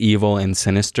and it's evil and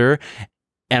sinister.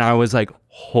 And I was like,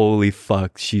 holy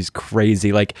fuck, she's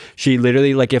crazy. Like she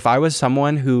literally, like if I was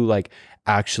someone who like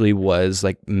actually was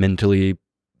like mentally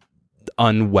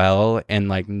unwell and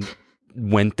like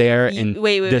went there and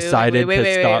decided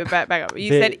to stop. Back up. You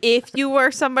said if you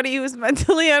were somebody who was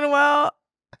mentally unwell.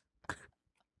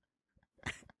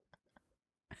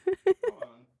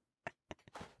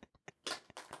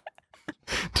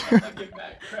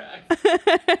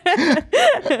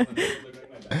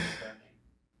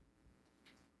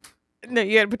 No,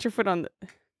 you gotta put your foot on the.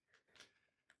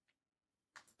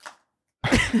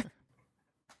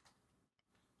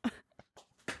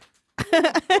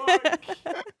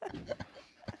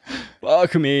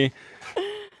 Fuck me.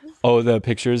 Oh, the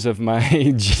pictures of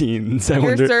my jeans.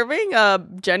 You're serving a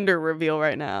gender reveal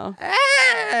right now.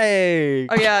 Hey.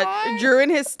 Oh yeah, Drew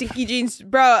and his stinky jeans,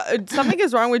 bro. Something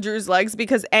is wrong with Drew's legs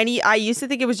because I used to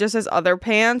think it was just his other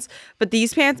pants, but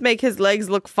these pants make his legs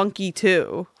look funky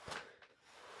too.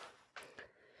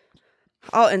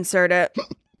 I'll insert it.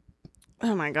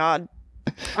 Oh my god.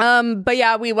 But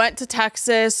yeah, we went to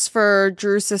Texas for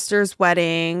Drew's sister's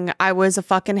wedding. I was a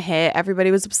fucking hit.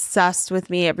 Everybody was obsessed with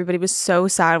me. Everybody was so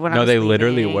sad when I was they leaving.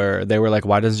 literally were. They were like,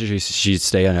 why doesn't she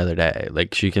stay another day?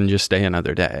 Like, she can just stay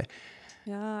another day.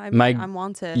 Yeah, I'm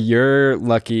wanted. You're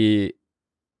lucky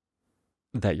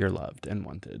that you're loved and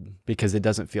wanted because it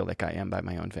doesn't feel like I am by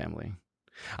my own family.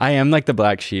 I am like the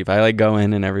black sheep. I like go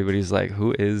in and everybody's like,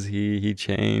 who is he? He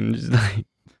changed. Like,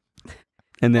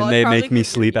 and then they make me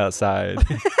sleep outside.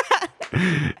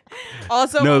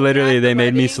 Also, no, literally, they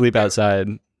made me sleep outside.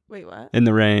 Wait, what? In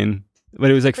the rain.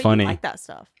 But it was like funny. You like that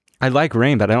stuff. I like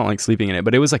rain, but I don't like sleeping in it.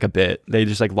 But it was like a bit. They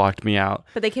just like locked me out.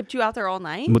 But they kept you out there all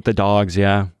night? With the dogs,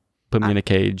 yeah. Put me in a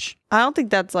cage. I don't think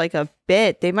that's like a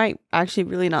bit. They might actually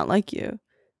really not like you.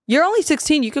 You're only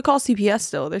 16. You could call CPS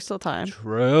still. There's still time.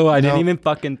 True. I didn't even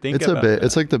fucking think about it. It's a bit. That.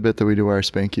 It's like the bit that we do where I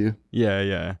spank you.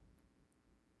 Yeah.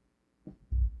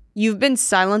 You've been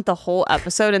silent the whole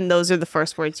episode, and those are the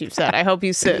first words you've said. I hope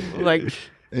you sit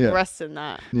rest in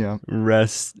that. Yeah.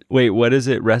 Rest. Wait, what is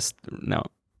it? Rest. No.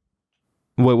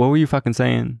 What were you fucking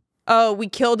saying? Oh, we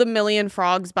killed 1 million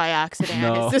frogs by accident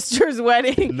at his sister's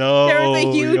wedding. No. There was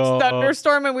a huge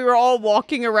thunderstorm and we were all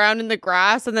walking around in the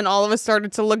grass and then all of us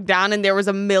started to look down and there was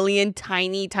 1 million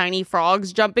tiny, tiny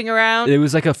frogs jumping around. It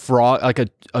was like a frog, like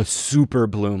a super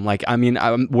bloom. Like, I mean,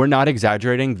 we're not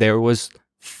exaggerating. There was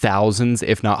thousands,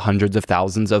 if not hundreds of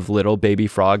thousands of little baby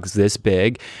frogs this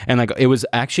big. And like, it was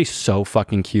actually so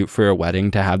fucking cute for a wedding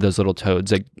to have those little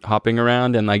toads like hopping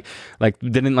around and like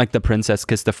didn't like the princess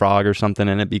kiss the frog or something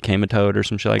and it became a toad or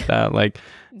some shit like that. Like,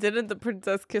 didn't the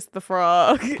princess kiss the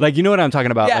frog? Like, you know what I'm talking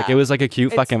about? Yeah. Like, it was like a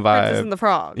cute fucking vibe. Princess and the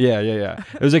Frog. Yeah.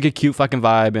 It was like a cute fucking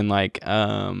vibe and like,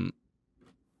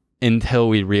 until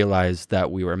we realized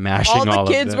that we were mashing all of them. All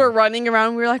the kids were running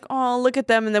around. We were like, oh, look at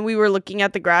them. And then we were looking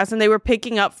at the grass and they were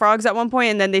picking up frogs at one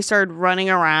point and then they started running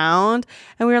around.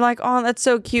 And we were like, oh, that's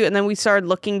so cute. And then we started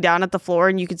looking down at the floor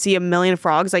and you could see 1 million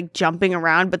frogs like jumping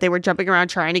around, but they were jumping around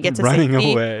trying to get to running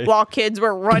safety away while kids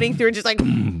were running through just like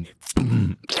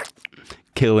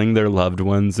killing their loved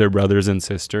ones, their brothers and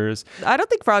sisters. I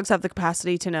don't think frogs have the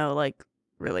capacity to know like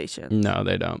relations. No,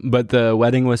 they don't. But the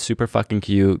wedding was super fucking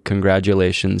cute.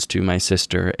 Congratulations to my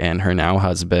sister and her now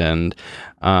husband.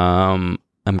 I'm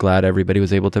glad everybody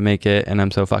was able to make it and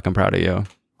I'm so fucking proud of you.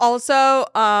 Also,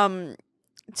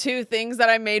 2 things that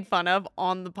I made fun of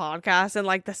on the podcast in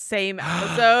like the same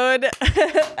episode.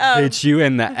 Hit you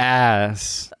in the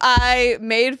ass. I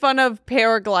made fun of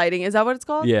paragliding. Is that what it's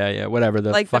called? Yeah, whatever.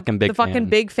 The like fucking big fan. Fucking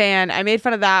big fan. I made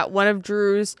fun of that. One of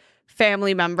Drew's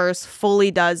family members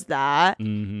fully does that.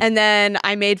 Mm-hmm. And then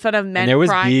I made fun of men. And there was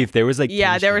crying. beef. There was like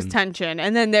tension. There was tension.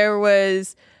 And then there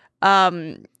was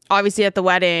obviously at the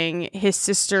wedding, his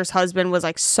sister's husband was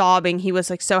like sobbing. He was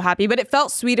like so happy, but it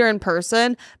felt sweeter in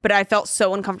person. But I felt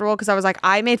so uncomfortable because I was like,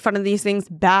 I made fun of these things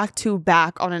back to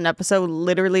back on an episode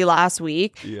literally last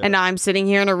week. Yeah. And now I'm sitting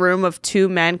here in a room of 2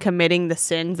 men committing the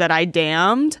sins that I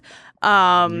damned.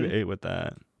 You ate with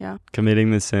that. Yeah.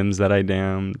 Committing the sins that I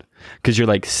damned. Because you're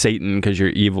like Satan, because you're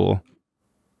evil.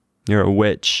 You're a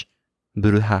witch.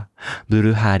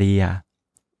 Brujeria.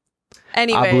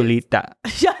 Anyway. Abuelita.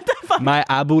 Shut the fuck. My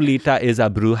abuelita is a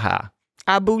bruja.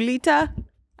 Abuelita?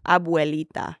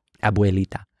 Abuelita.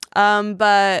 Abuelita.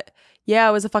 But yeah,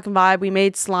 it was a fucking vibe. We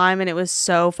made slime and it was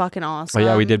so fucking awesome. Oh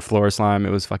yeah, we did floor slime.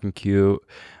 It was fucking cute.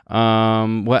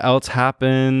 What else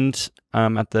happened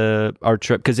at our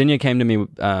trip? Because Enya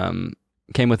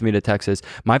came with me to Texas.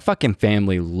 My fucking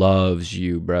family loves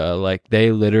you, bro. Like,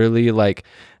 they literally, like,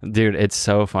 dude, it's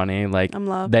so funny. Like, I'm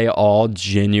loved. They all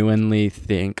genuinely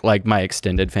think, like, my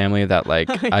extended family, that, like,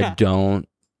 yeah. I don't,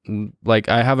 like,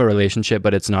 I have a relationship,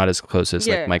 but it's not as close as,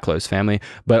 like, my close family.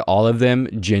 But all of them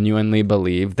genuinely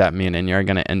believe that me and Enya are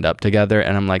going to end up together.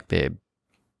 And I'm like, babe.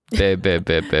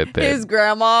 His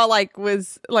grandma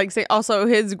was saying, also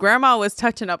his grandma was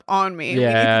touching up on me. Yeah, we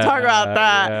need to talk about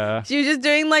that. Yeah. She was just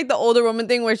doing like the older woman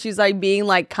thing where she's like being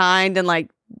like kind and like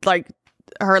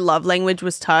her love language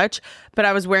was touch. But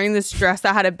I was wearing this dress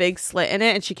that had a big slit in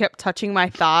it and she kept touching my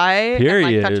thigh. Period.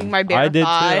 And, like, touching my bare I did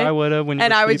thigh. too. I would have when you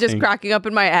And were I was sleeping. just cracking up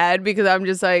in my head because I'm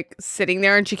just like sitting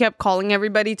there and she kept calling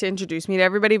everybody to introduce me to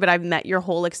everybody. But I've met your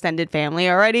whole extended family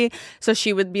already. So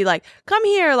she would be like, come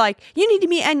here. Like, you need to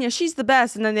meet Enya. She's the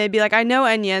best. And then they'd be like, I know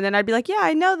Enya. And then I'd be like, yeah,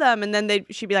 I know them. And then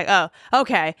she'd be like, oh,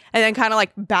 okay. And then kind of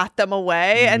like bat them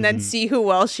away and then see who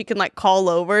else she can like call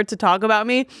over to talk about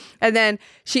me. And then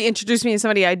she introduced me to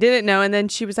somebody I didn't know. And then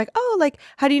she was like, oh, like,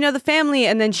 how do you know the family?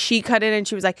 And then she cut in and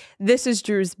she was like, this is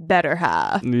Drew's better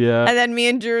half. Yeah. And then me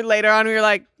and Drew later on, we were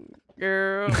like,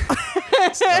 girl.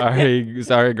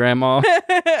 Sorry, grandma.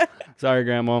 Sorry,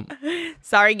 grandma.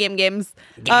 Sorry, games.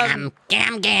 Gam.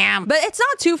 But it's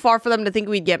not too far for them to think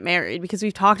we'd get married because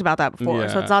we've talked about that before.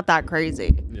 So Yeah. it's not that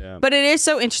crazy. Yeah. But it is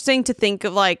so interesting to think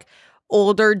of like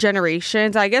older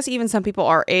generations. I guess even some people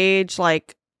our age,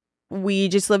 like we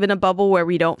just live in a bubble where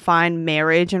we don't find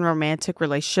marriage and romantic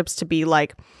relationships to be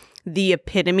like the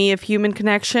epitome of human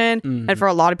connection. And for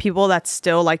a lot of people, that's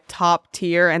still like top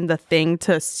tier and the thing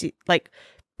to see, like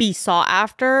be sought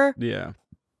after. Yeah.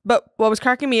 But what was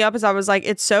cracking me up is I was like,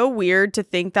 it's so weird to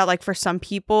think that like for some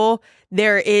people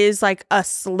there is like a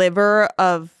sliver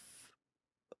of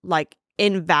like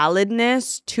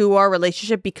invalidness to our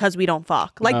relationship because we don't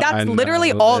fuck. Like that's I know,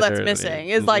 literally all that's literally, missing.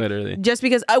 Is like literally. just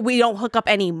because we don't hook up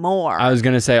anymore. I was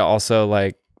gonna say also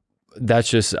like that's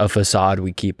just a facade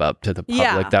we keep up to the public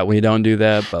Yeah. that we don't do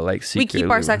that, but like we secretly keep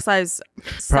our sex lives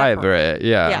separate. private.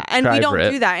 Yeah. Yeah, and we don't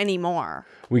private. do that anymore.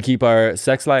 We keep our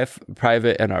sex life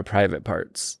private and our private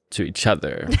parts to each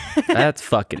other. That's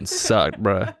fucking sucked,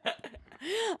 bruh.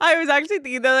 I was actually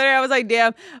thinking the other day, I was like,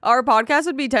 damn, our podcast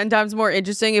would be 10 times more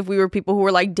interesting if we were people who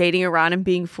were like dating around and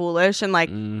being foolish and like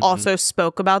also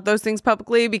spoke about those things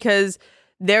publicly, because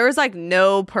there is like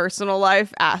no personal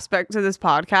life aspect to this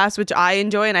podcast, which I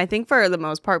enjoy. And I think for the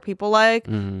most part, people like,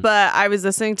 but I was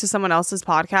listening to someone else's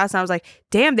podcast and I was like,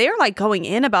 damn, they are like going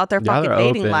in about their Y'all fucking are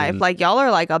dating open. life. Like y'all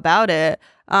are like about it.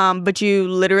 But you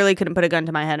literally couldn't put a gun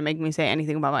to my head and make me say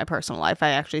anything about my personal life. I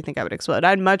actually think I would explode.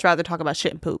 I'd much rather talk about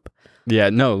shit and poop.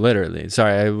 Yeah, no, literally.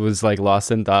 Sorry, I was like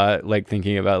lost in thought, like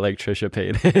thinking about like Trisha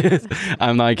Paytas.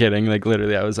 I'm not kidding. Like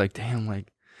literally, I was like, damn, like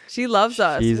She loves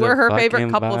us. she's We're a her favorite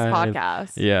fucking couples vibe.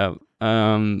 podcast. Yeah.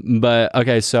 But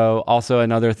okay, so also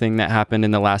another thing that happened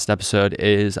in the last episode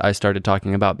is I started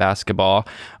talking about basketball.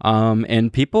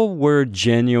 And people were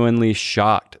genuinely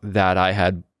shocked that I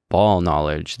had ball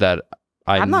knowledge, that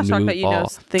I'm not shocked knew that you know ball.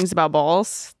 things about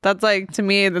balls. That's like, to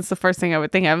me, that's the first thing I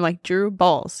would think. I'm like, Drew,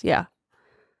 balls. Yeah.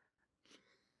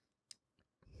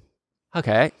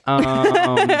 Okay.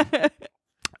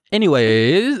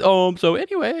 Anyways,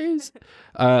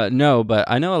 no, but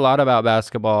I know a lot about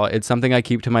basketball. It's something I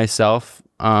keep to myself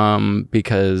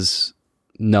because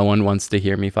no one wants to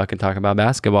hear me fucking talk about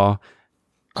basketball.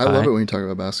 I love it when you talk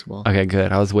about basketball. Okay,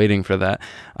 good. I was waiting for that.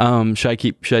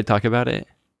 Should I talk about it?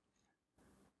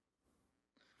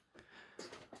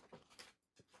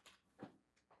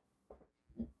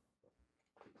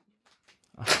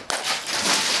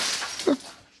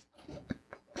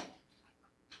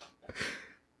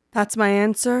 That's my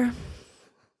answer.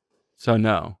 So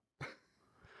no.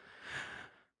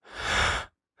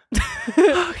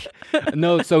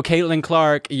 No, so Caitlin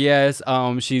Clark, yes,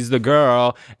 she's the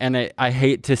girl, and I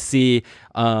hate to see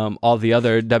all the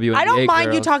other WNBA I don't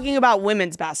mind you girls. talking about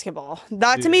women's basketball.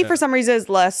 That to me, Yeah. for some reason, is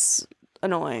less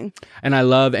annoying. And I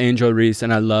love Angel Reese,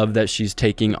 and I love that she's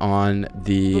taking on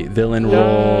the villain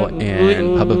role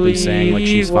and publicly saying like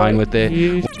she's fine with it.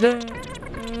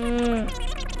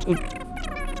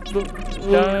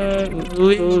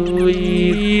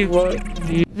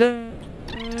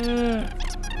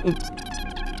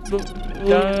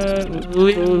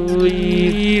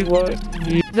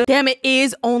 Damn, it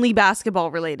is only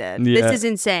basketball related. Yeah. This is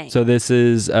insane. So this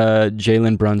is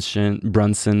Jalen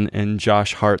Brunson and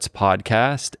Josh Hart's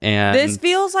podcast, and This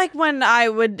feels like when I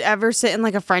would ever sit in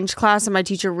like a French class and my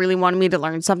teacher really wanted me to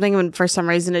learn something, and for some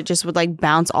reason it just would like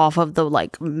bounce off of the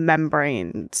like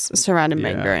membranes surrounding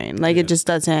my brain. Like it just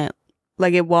doesn't,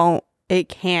 like it won't, it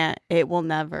can't, it will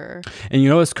never. And you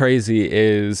know what's crazy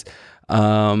is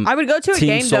I would go to a Team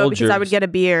game though because I would Soldiers. get a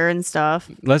beer and stuff.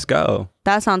 Let's go.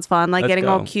 That sounds fun. Like Let's getting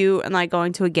all go. cute and like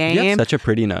going to a You game. have such a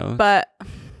pretty nose. But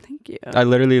thank you. I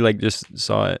literally like just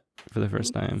saw it for the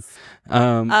first time.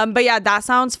 But yeah, that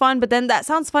sounds fun. But then that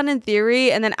sounds fun in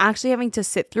theory, and then actually having to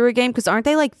sit through a game, because aren't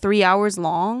they like 3 hours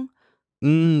long?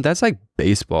 That's like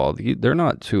baseball. They're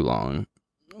not too long.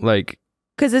 Like,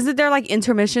 Because isn't there like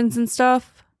intermissions and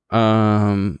stuff?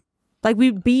 Like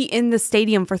we'd be in the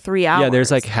stadium for 3 hours. yeah,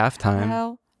 there's like halftime.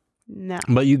 Hell no.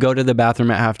 But you go to the bathroom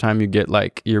at halftime, you get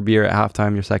like your beer at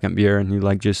halftime, your second beer, and you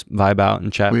like just vibe out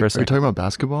and chat Wait, for are a you second. talking about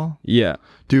basketball? Yeah.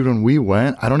 Dude, when we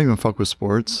went, I don't even fuck with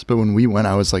sports, but when we went,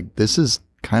 I was like, this is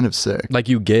kind of sick. Like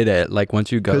you get it. Like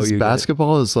once you go, Because you get it.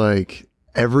 basketball is like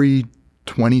every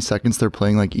 20 seconds they're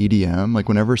playing like EDM. Like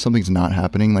whenever something's not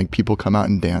happening, like people come out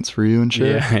and dance for you and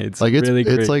shit. Yeah, it's like really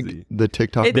it's like crazy. the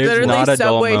TikTok. It's There's literally not a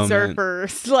dull Subway moment.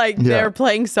 Surfers. Like Yeah. they're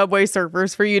playing Subway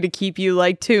Surfers for you to keep you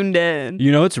like tuned in.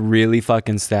 You know what's really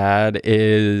fucking sad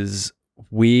is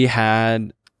we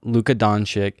had Luka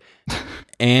Doncic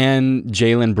and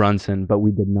Jalen Brunson, but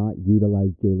we did not utilize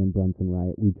Jalen Brunson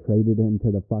right. We traded him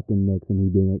to the fucking Knicks, and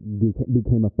he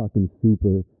became a fucking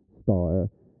superstar.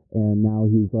 And now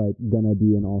he's like gonna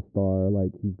be an all-star.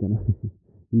 Like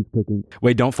he's cooking.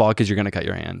 Wait, don't fall because you're gonna cut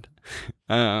your hand.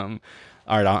 All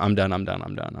right, I'm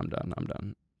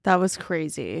done. That was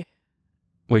crazy.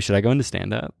 Wait, should I go into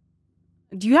stand-up?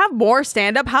 Do you have more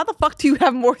stand-up? How the fuck do you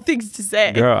have more things to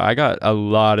say? Girl, I got a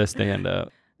lot of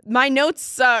stand-up. My notes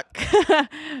suck.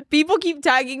 People keep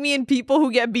tagging me in people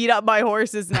who get beat up by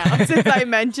horses now since I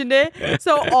mentioned it.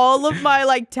 So all of my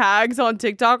like tags on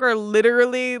TikTok are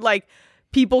literally like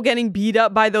people getting beat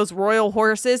up by those royal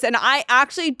horses. And I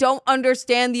actually don't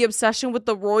understand the obsession with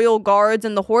the royal guards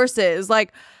and the horses.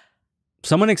 Like,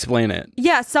 someone explain it.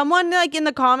 yeah, someone like in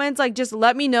the comments, like just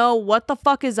let me know what the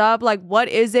fuck is up. Like, what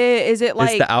is it? Is it like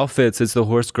it's the outfits? It's the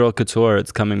horse girl couture.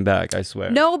 It's coming back. I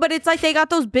swear. No, but it's like they got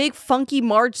those big funky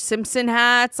Marge Simpson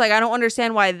hats. Like, I don't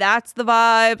understand why that's the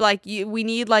vibe. Like, we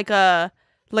need like a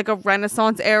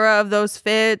Renaissance era of those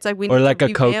fits. Like, we need or like to a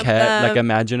revamp coquette. them. Like,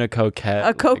 imagine a coquette.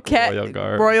 A coquette like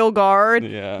royal guard.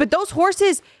 Yeah. But those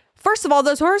horses. First of all,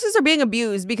 those horses are being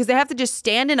abused because they have to just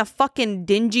stand in a fucking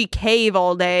dingy cave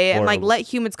all day and like Horrible. let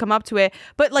humans come up to it.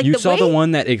 But like you the saw way, the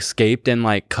one that escaped and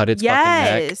like cut its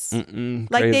yes, fucking neck.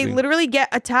 like they Crazy. literally get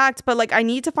attacked. But like I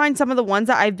need to find some of the ones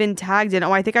that I've been tagged in.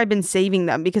 Oh, I think I've been saving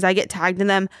them because I get tagged in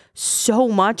them so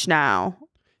much now.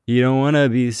 You don't want to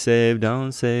be saved,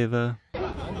 don't save her.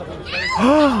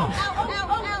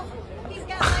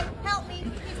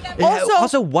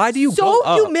 Also, why do you so go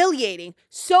up? humiliating?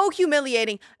 So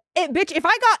humiliating. Bitch, if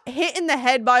I got hit in the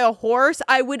head by a horse,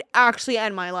 I would actually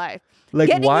end my life. Like,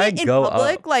 Getting why it in go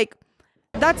public, up? like,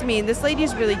 that's mean. This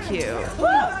lady's really cute.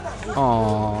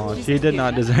 Oh, she did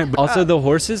not deserve. Also, the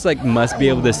horses like must be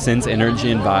able to sense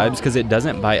energy and vibes because it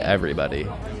doesn't bite everybody.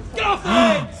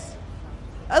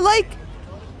 Like,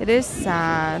 it is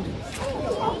sad.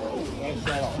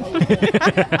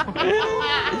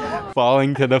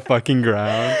 Falling to the fucking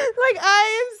ground. Like,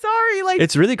 I am sorry. Like,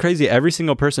 It's really crazy. Every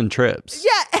single person trips.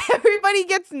 yeah, everybody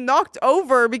gets knocked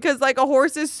over because like a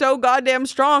horse is so goddamn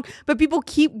strong, but people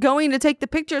keep going to take the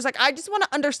pictures. Like, I just want to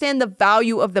understand the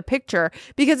value of the picture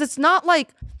because it's not like,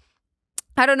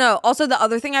 I don't know. Also, the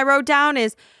other thing I wrote down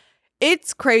is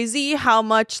it's crazy how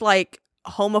much like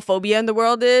homophobia in the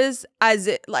world is, as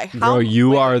it like how Bro,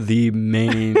 you are the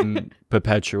main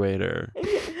perpetuator.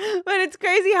 But it's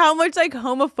crazy how much like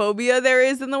homophobia there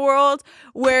is in the world,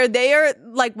 where they are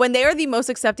like, when they are the most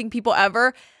accepting people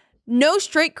ever, no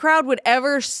straight crowd would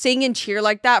ever sing and cheer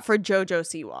like that for JoJo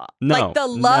Siwa. No, like the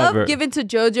love never. given to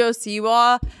JoJo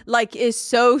Siwa like is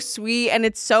so sweet and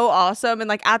it's so awesome, and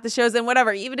like at the shows and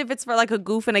whatever, even if it's for like a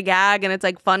goof and a gag and it's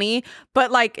like funny,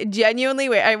 but like genuinely,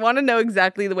 wait, I want to know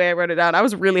exactly the way I wrote it down. I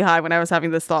was really high when I was having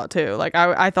this thought too. Like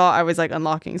I thought I was like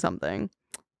unlocking something.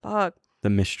 Fuck. The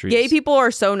mysteries. Gay people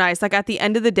are so nice. Like at the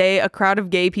end of the day, a crowd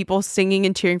of gay people singing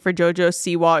and cheering for JoJo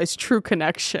Siwa is true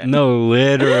connection. No,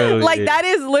 literally. Like that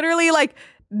is literally like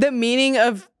the meaning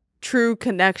of true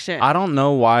connection. I don't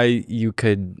know why you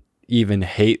could even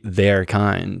hate their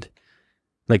kind.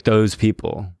 Like those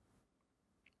people.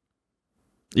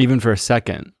 Even for a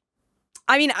second.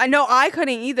 I mean, I know I couldn't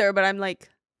either, but I'm like,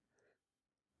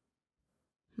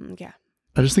 yeah.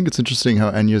 I just think it's interesting how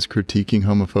Enya's critiquing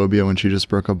homophobia when she just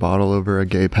broke a bottle over a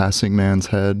gay passing man's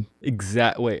head.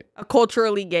 Wait. A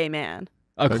culturally gay man.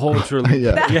 A culturally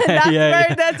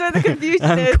Yeah. That's where the confusion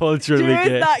I'm is. culturally Drew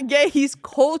gay. is not gay. He's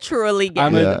culturally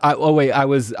gay. Yeah. Wait, I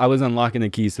was unlocking the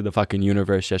keys to the fucking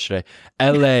universe yesterday.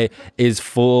 LA is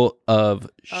full of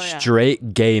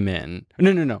straight gay men.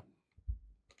 No.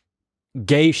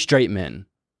 Gay straight men.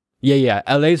 Yeah.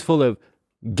 LA's full of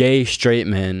gay straight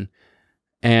men,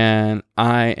 and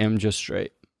I am just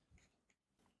straight.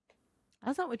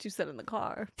 That's not what you said in the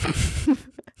car.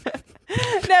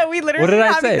 No, we literally What did were I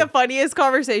having say? the funniest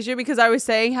conversation because I was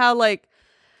saying how like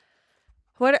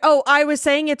I was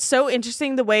saying it's so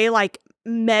interesting the way like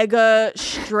mega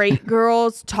straight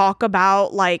girls talk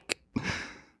about like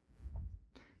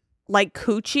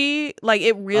coochie. Like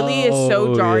it really is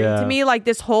so jarring to me. Like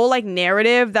this whole like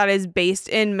narrative that is based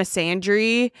in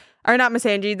misandry. Or not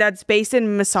misandry, that's based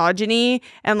in misogyny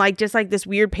and like just like this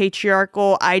weird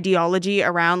patriarchal ideology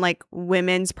around like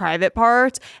women's private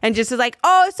parts, and just is like,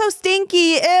 oh, it's so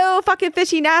stinky, ew, fucking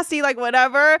fishy, nasty, like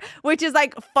whatever, which is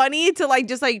like funny to like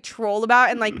just like troll about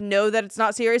and like know that it's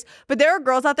not serious. But there are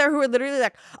girls out there who are literally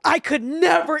like, I could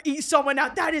never eat someone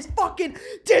out. That is fucking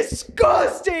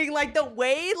disgusting. Like the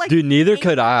way like, Dude, neither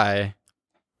could I.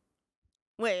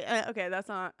 Wait, okay, that's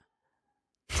not.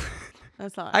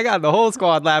 That's not. I got the whole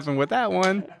squad laughing with that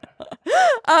one.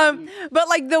 But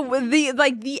like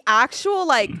the actual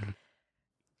like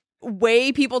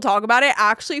way people talk about it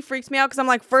actually freaks me out because I'm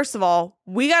like, first of all,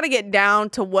 we got to get down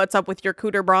to what's up with your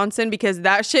Cooter Bronson because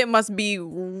that shit must be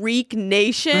Reek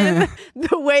Nation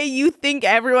the way you think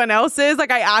everyone else is.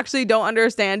 Like, I actually don't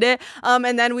understand it.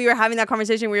 And then we were having that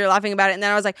conversation, we were laughing about it, and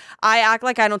then I was like, I act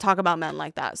like I don't talk about men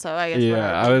like that. So I guess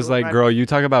I was like, girl, you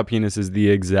talk about penises the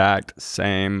exact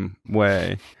same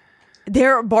way.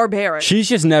 They're barbaric. She's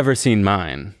just never seen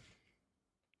mine.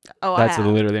 Oh, that's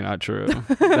literally not true.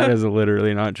 That is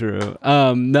literally not true.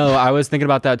 No, I was thinking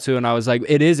about that too, and I was like,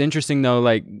 it is interesting though.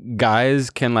 Like, guys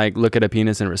can like look at a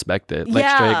penis and respect it, like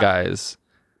straight guys.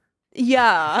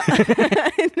 Yeah.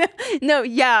 No.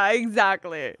 Yeah.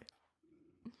 Exactly.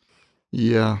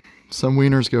 Yeah, some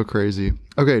wieners go crazy.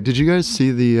 Okay, did you guys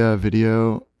see the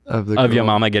video of the your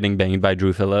mama getting banged by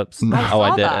Drew Phillips? No.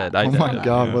 I did. Oh my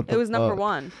god, what the It was number fuck?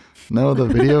 1. No, the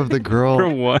video of the girl.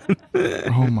 Number 1.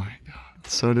 Oh my god,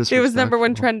 so disrespectful. It was number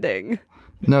 1 trending.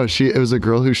 No, it was a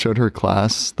girl who showed her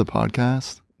class the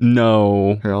podcast.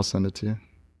 No. Here, I'll send it to you.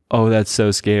 Oh, that's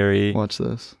so scary. Watch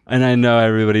this. And I know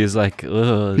everybody's like,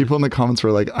 ugh. People in the comments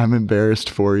were like, I'm embarrassed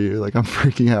for you. Like, I'm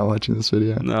freaking out watching this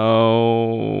video.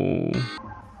 No.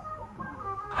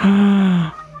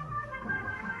 Oh.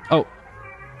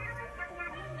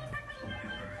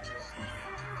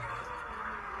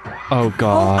 Oh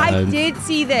God. Oh, I did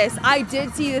see this.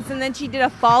 And then she did a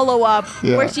follow-up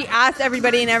where she asked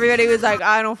everybody, and everybody was like,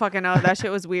 I don't fucking know. That shit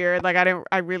was weird. Like,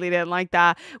 I really didn't like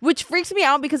that. Which freaks me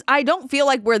out because I don't feel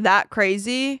like we're that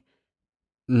crazy.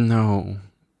 No.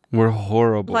 We're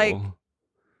horrible. Like,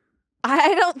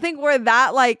 I don't think we're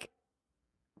that like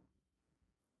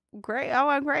great. Oh,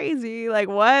 I'm crazy. Like,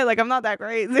 what? Like, I'm not that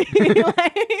crazy.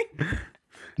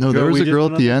 No, there was a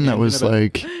girl at the end that was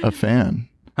like a fan.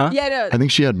 Huh? Yeah, no. I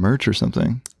think she had merch or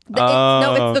something.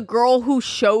 No, it's the girl who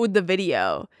showed the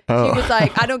video. Oh. She was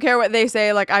like, I don't care what they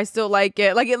say, like, I still like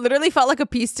it. Like, it literally felt like a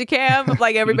piece to cam of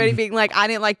like everybody being like, I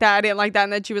didn't like that,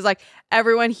 and then she was like,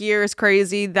 everyone here is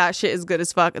crazy, that shit is good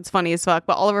as fuck, it's funny as fuck.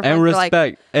 But all of her friends and were respect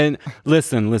like, and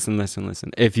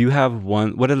listen. If you have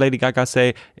one, what did Lady Gaga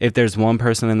say? If there's one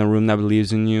person in the room that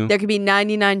believes in you, there could be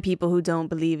 99 people who don't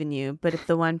believe in you, but if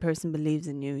the one person believes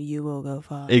in you, you will go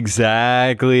far.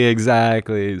 Exactly.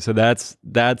 So that's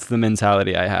the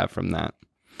mentality I have from that.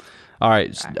 All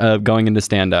right, going into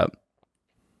stand-up.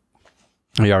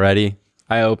 Are y'all ready?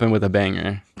 I open with a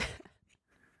banger.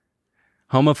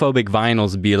 Homophobic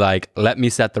vinyls be like, let me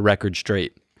set the record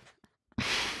straight.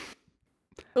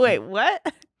 Wait,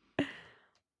 what?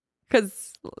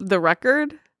 Because the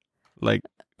record? Like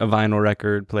a vinyl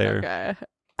record player.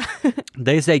 Okay.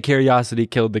 They say curiosity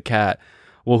killed the cat.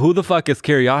 Well, who the fuck is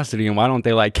curiosity and why don't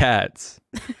they like cats?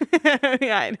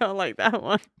 Yeah, I don't like that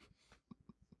one.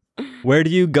 Where do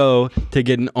you go to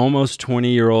get an almost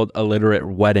 20-year-old illiterate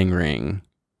wedding ring?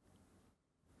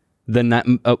 The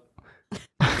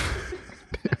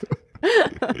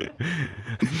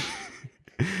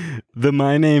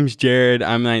My name's Jared.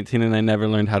 I'm 19 and I never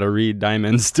learned how to read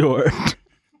diamond store.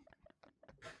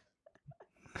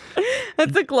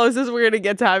 That's the closest we're gonna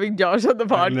get to having Josh on the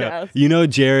podcast. You know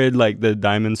Jared, like the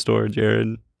diamond store,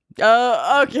 Jared?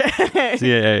 Oh, okay.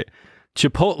 Yeah.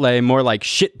 Chipotle, more like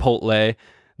shitpotle.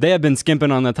 They have been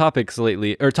skimping on the toppings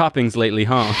lately,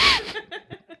 huh?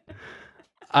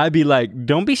 I'd be like,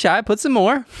 don't be shy, put some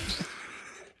more.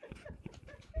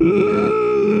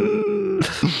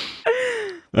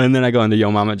 And then I go into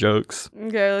Yo Mama jokes.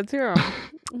 Okay, let's hear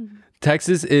them.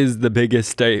 Texas is the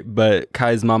biggest state, but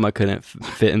Kai's mama couldn't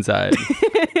fit inside.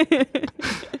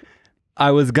 I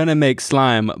was gonna make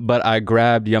slime, but I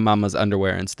grabbed Yo Mama's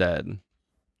underwear instead.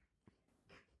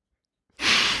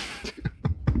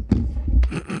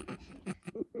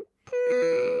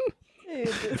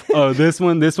 Oh, this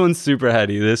one's super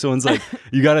heady. This one's like,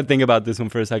 you gotta think about this one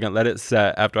for a second. Let it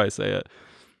set after I say it.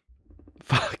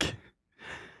 Fuck.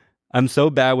 I'm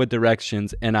so bad with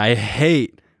directions and I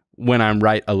hate when I'm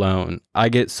right alone. I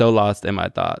get so lost in my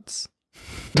thoughts.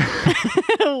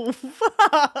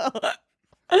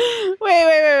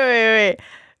 Wait.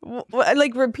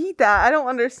 Like, repeat that. I don't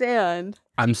understand.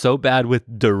 I'm so bad with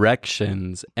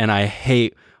directions and I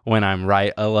hate when I'm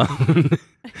right alone.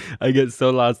 I get so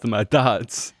lost in my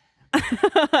thoughts.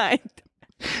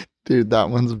 Dude, that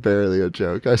one's barely a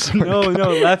joke. I swear. No,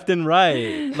 left and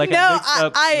right. Like, no,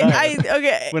 I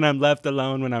okay. When I'm left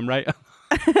alone, when I'm right.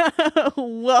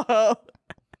 Whoa.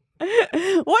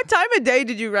 What time of day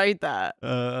did you write that?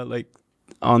 Like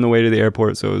on the way to the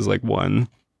airport, so it was like 1.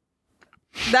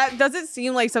 That doesn't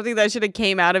seem like something that should have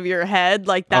came out of your head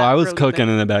like that. Oh, I was cooking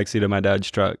in the backseat of my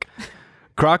dad's truck.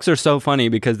 Crocs are so funny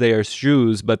because they are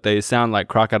shoes, but they sound like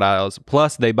crocodiles.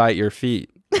 Plus, they bite your feet.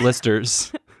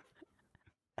 Blisters.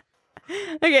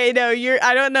 Okay, no,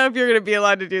 I don't know if you're gonna be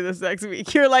allowed to do this next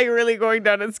week. You're like really going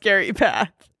down a scary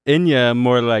path. Enya,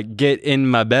 more like get in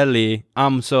my belly.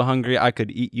 I'm so hungry I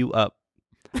could eat you up.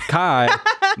 Kai,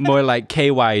 more like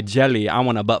KY jelly. I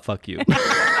want to butt fuck you.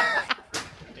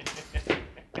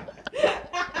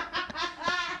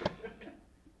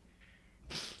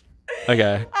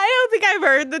 Okay. I don't think I've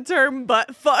heard the term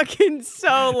butt fuck in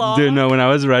so long. Dude, no, when I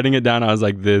was writing it down, I was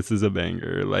like, this is a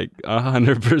banger. Like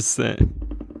 100%.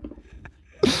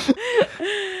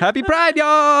 Happy Pride,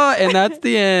 y'all! And that's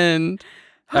the end.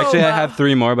 Actually, I have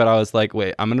 3 more, but I was like,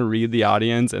 wait, I'm going to read the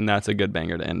audience, and that's a good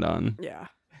banger to end on. Yeah.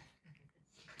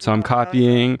 So I'm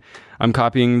copying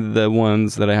the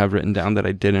ones that I have written down that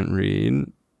I didn't read.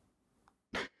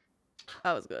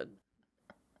 That was good.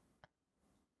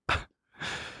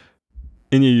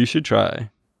 Enya, you should try.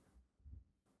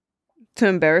 To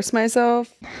embarrass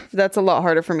myself? That's a lot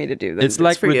harder for me to do than It's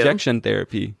like for you. rejection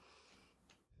therapy.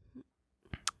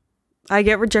 I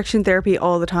get rejection therapy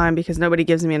all the time because nobody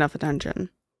gives me enough attention.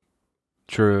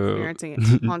 True. Experiencing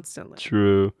it constantly.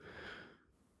 True.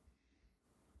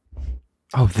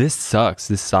 Oh, this sucks.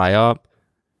 This psyop.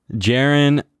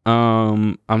 Jaren,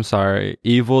 I'm sorry.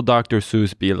 Evil Dr.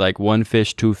 Seuss be like 1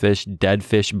 fish, 2 fish, dead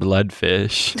fish, blood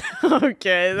fish.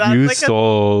 Okay. That's You like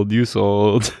sold. You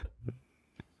sold.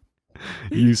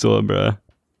 You sold, bruh.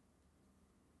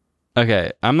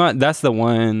 Okay. That's the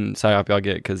one psyop y'all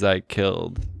get because I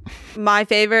killed. My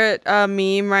favorite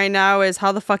meme right now is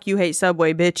how the fuck you hate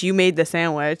Subway, bitch. You made the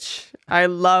sandwich. I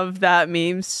love that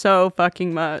meme so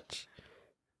fucking much.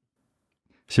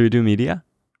 Should we do media?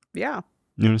 Yeah.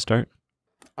 You want to start?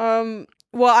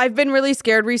 Well, I've been really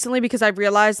scared recently because I've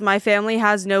realized my family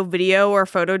has no video or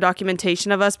photo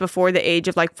documentation of us before the age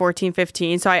of like 14,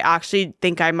 15. So I actually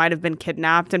think I might have been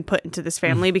kidnapped and put into this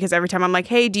family because every time I'm like,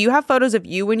 hey, do you have photos of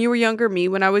you when you were younger, me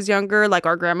when I was younger, like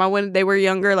our grandma when they were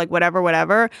younger, like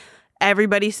whatever.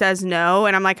 Everybody says no.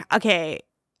 And I'm like, okay,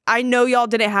 I know y'all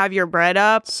didn't have your bread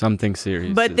up. Something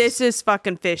serious. But this is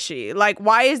fucking fishy. Like,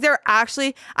 why is there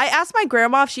actually... I asked my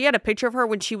grandma if she had a picture of her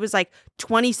when she was like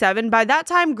 27. By that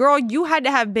time, girl, you had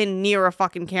to have been near a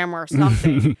fucking camera or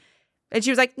something. And she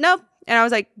was like, nope. And I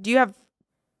was like, do you have...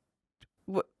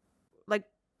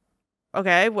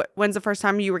 okay, when's the first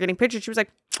time you were getting pictures? She was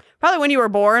like, probably when you were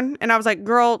born. And I was like,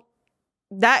 girl...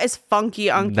 That is funky,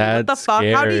 unky. What the fuck?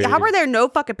 Scary. How are there no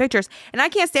fucking pictures? And I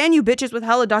can't stand you bitches with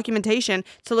hella documentation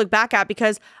to look back at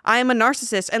because I am a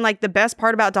narcissist. And like the best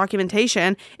part about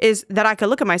documentation is that I could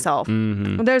look at myself.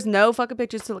 Mm-hmm. There's no fucking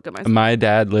pictures to look at myself. My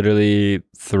dad literally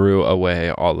threw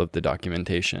away all of the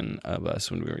documentation of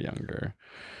us when we were younger.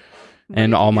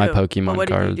 And all my Pokemon what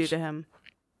cards. What did you do to him?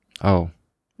 Oh.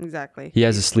 Exactly. He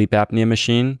has a sleep apnea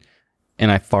machine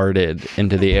and I farted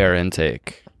into the air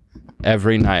intake.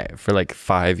 Every night for like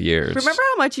 5 years. Remember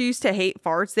how much you used to hate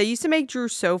farts? They used to make Drew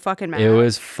so fucking mad. It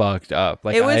was fucked up.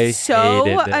 Like it was I so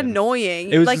hated it.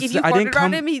 annoying. It was like if you farted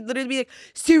around him, he'd literally be like,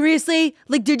 seriously?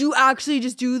 Like, did you actually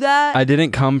just do that? I didn't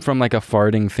come from like a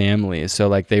farting family, so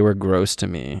like they were gross to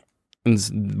me.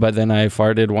 But then I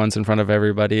farted once in front of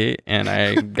everybody and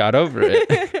I got over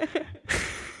it.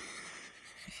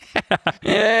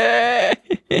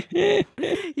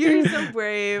 You're so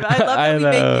brave. I love that we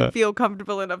make you feel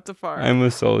comfortable enough to fart. I'm a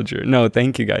soldier. No,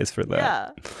 thank you guys for that.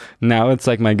 Yeah. Now it's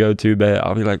like my go-to bit.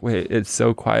 I'll be like, wait, it's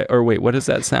so quiet. Or wait, what is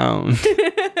that sound?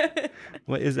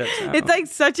 What is that sound? It's like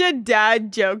such a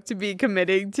dad joke to be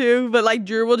committing to, but like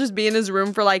Drew will just be in his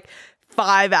room for like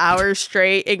 5 hours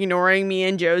straight ignoring me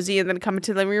and Josie and then come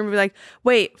into the living room and be like,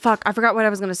 wait, fuck, I forgot what I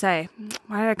was gonna say.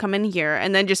 Why did I come in here?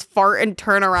 And then just fart and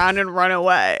turn around and run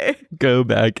away. Go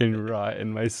back and rot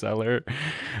in my cellar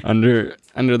under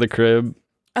the crib.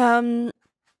 All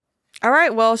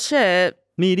right, well, shit.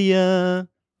 Media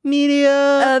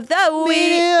Of the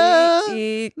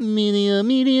week.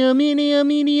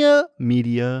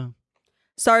 Media.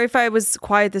 Sorry if I was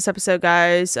quiet this episode,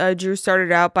 guys. Drew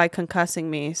started out by concussing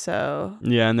me, so...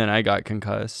 Yeah, and then I got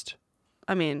concussed.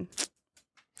 I mean,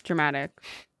 dramatic.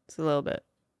 It's a little bit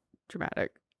dramatic.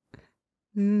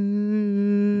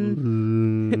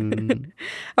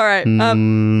 All right.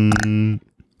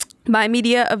 My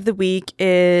media of the week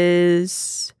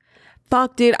is...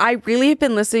 Fuck, dude. I really have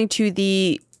been listening to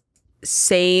the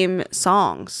same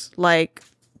songs. Like,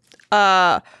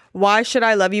 Why Should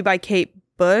I Love You by Kate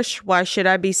Bush. Why Should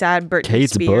I Be Sad? Britney Kate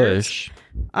Spears. Bush.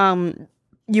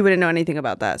 You wouldn't know anything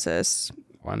about that, sis.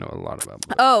 Well, I know a lot about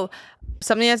Bush. Oh,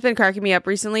 something that's been cracking me up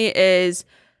recently is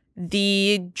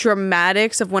the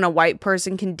dramatics of when a white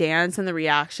person can dance and the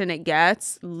reaction it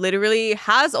gets literally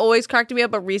has always cracked me up,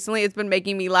 but recently it's been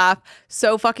making me laugh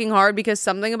so fucking hard because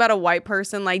something about a white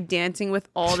person like dancing with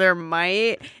all their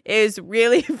might is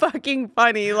really fucking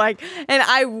funny. Like, and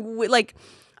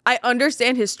I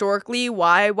understand historically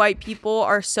why white people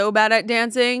are so bad at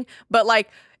dancing, but like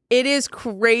it is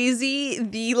crazy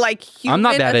the like human I'm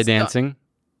not bad at dancing.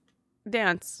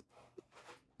 Dance.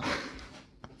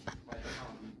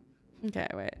 Okay,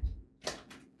 wait.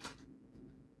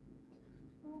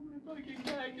 Oh, my fucking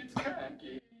neck is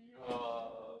cracking.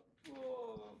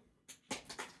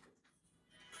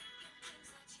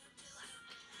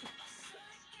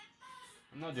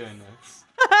 I'm not doing this.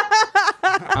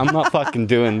 I'm not fucking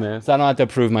doing this. I don't have to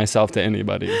prove myself to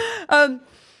anybody.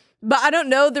 But I don't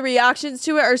know. The reactions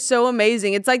to it are so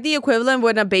amazing. It's like the equivalent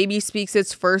when a baby speaks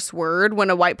its first word.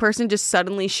 When a white person just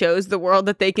suddenly shows the world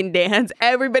that they can dance,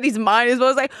 everybody's mind is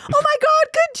like, "Oh my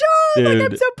god, good job! Dude.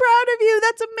 Like I'm so proud of you.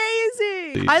 That's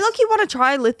amazing." Please. I low-key want to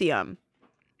try lithium.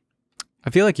 I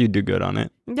feel like you'd do good on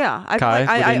it. Yeah, Kai,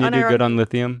 wouldn't you do good on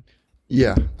lithium?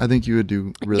 Yeah, I think you would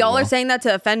do really Y'all well. are saying that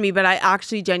to offend me, but I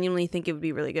actually genuinely think it would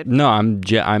be really good. No, I'm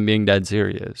being dead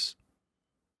serious.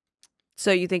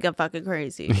 So you think I'm fucking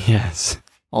crazy? Yes.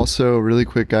 Also, really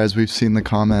quick, guys, we've seen the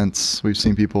comments. We've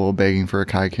seen people begging for a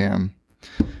Kai cam.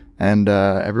 And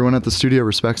everyone at the studio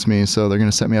respects me, so they're going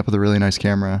to set me up with a really nice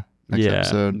camera next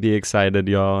episode. Be excited,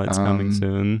 y'all. It's coming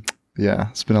soon. Yeah,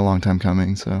 it's been a long time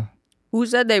coming, so. Who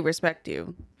said they respect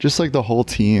you? Just like the whole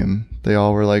team. They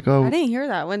all were like, oh, I didn't hear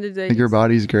that. When did they? I think your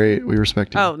body's great. We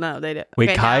respect you. Oh, no, they did. Wait,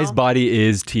 Okay, Kai's now- body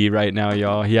is T right now,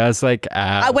 y'all. He has like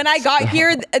abs. When I got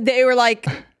here, they were like,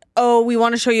 "Oh, we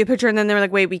want to show you a picture," and then they were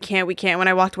like, "Wait, we can't." When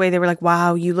I walked away, they were like,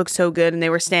 "Wow, you look so good," and they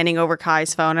were standing over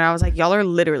Kai's phone, and I was like, "Y'all are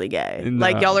literally gay. No.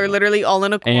 Like y'all are literally all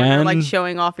in a corner, like And-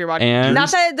 showing off your body. and-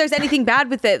 Not that there's anything bad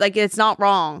with it. Like it's not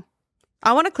wrong.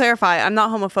 I want to clarify. I'm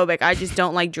not homophobic. I just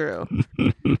don't like Drew.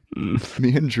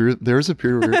 Me and Drew, there was a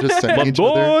period where we were just sending My each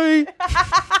other. boy.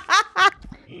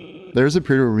 There was a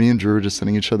period where me and Drew were just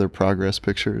sending each other progress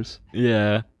pictures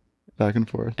Yeah. back and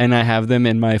forth. And I have them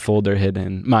in my folder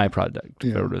hidden. My project.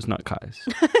 Yeah. Photos, not Kai's.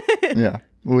 Yeah.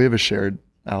 Well, we have a shared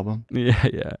album.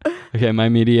 Yeah. Okay, my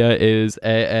media is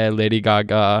Lady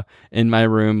Gaga, In My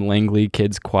Room, Langley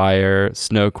Kids Choir,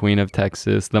 Snow Queen of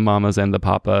Texas, The Mamas and the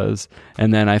Papas,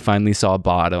 and then I finally saw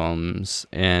Bottoms,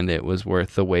 and it was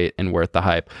worth the wait and worth the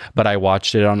hype. But I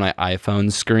watched it on my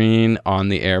iPhone screen on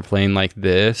the airplane like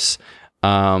this.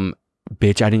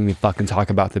 Bitch, I didn't even fucking talk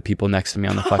about the people next to me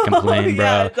on the fucking plane,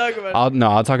 Yeah, bro. talk about it.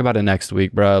 I'll talk about it next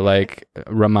week, bro. Like,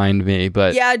 remind me.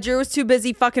 But Yeah, Drew was too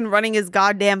busy fucking running his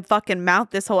goddamn fucking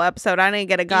mouth this whole episode. I didn't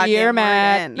get a goddamn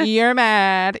word in. You're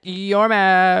mad. You're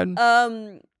mad.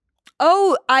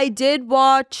 Oh, I did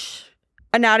watch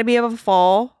Anatomy of a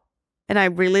Fall, and I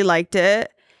really liked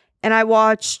it. And I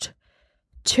watched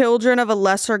Children of a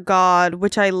Lesser God,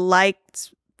 which I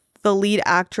liked the lead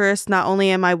actress. Not only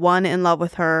am I 1, in love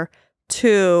with her,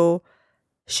 2,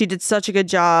 she did such a good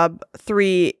job.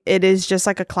 3, it is just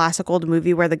like a classic old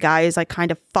movie where the guy is like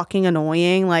kind of fucking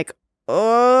annoying. Like,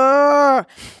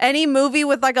 any movie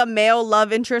with like a male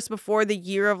love interest before the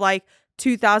year of like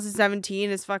 2017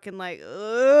 is fucking like, What's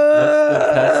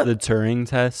the test? The Turing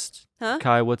test? Huh?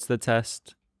 Kai, what's the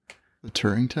test? The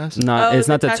Turing test? Not. Oh, It's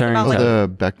not the the test Turing about, Oh, like-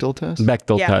 test. the Bechdel test?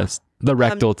 Bechdel Yeah. test. The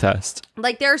rectal test.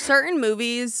 Like there are certain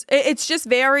movies, it's just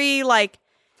very like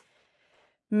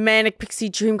manic pixie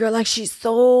dream girl, like she's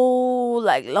so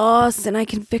like lost and I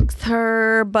can fix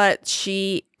her, but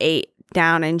she ate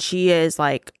down and she is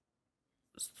like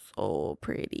so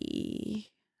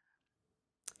pretty.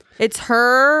 It's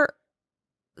her,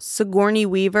 Sigourney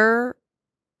Weaver,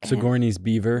 and- Sigourney's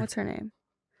beaver. what's her name?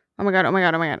 Oh my god, I'm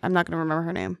not gonna remember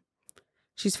her name.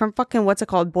 She's from fucking, what's it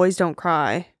called, Boys Don't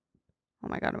Cry. Oh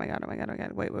my god.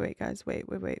 Wait, guys. Wait.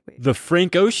 The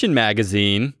Frank Ocean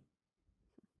magazine.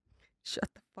 Shut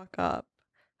the fuck up.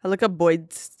 I look up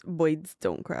Boys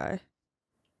Don't Cry.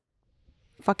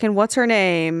 Fucking, what's her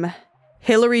name?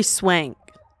 Hilary Swank.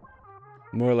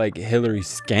 More like Hillary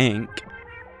Skank.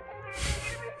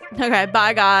 Okay,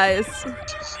 bye guys.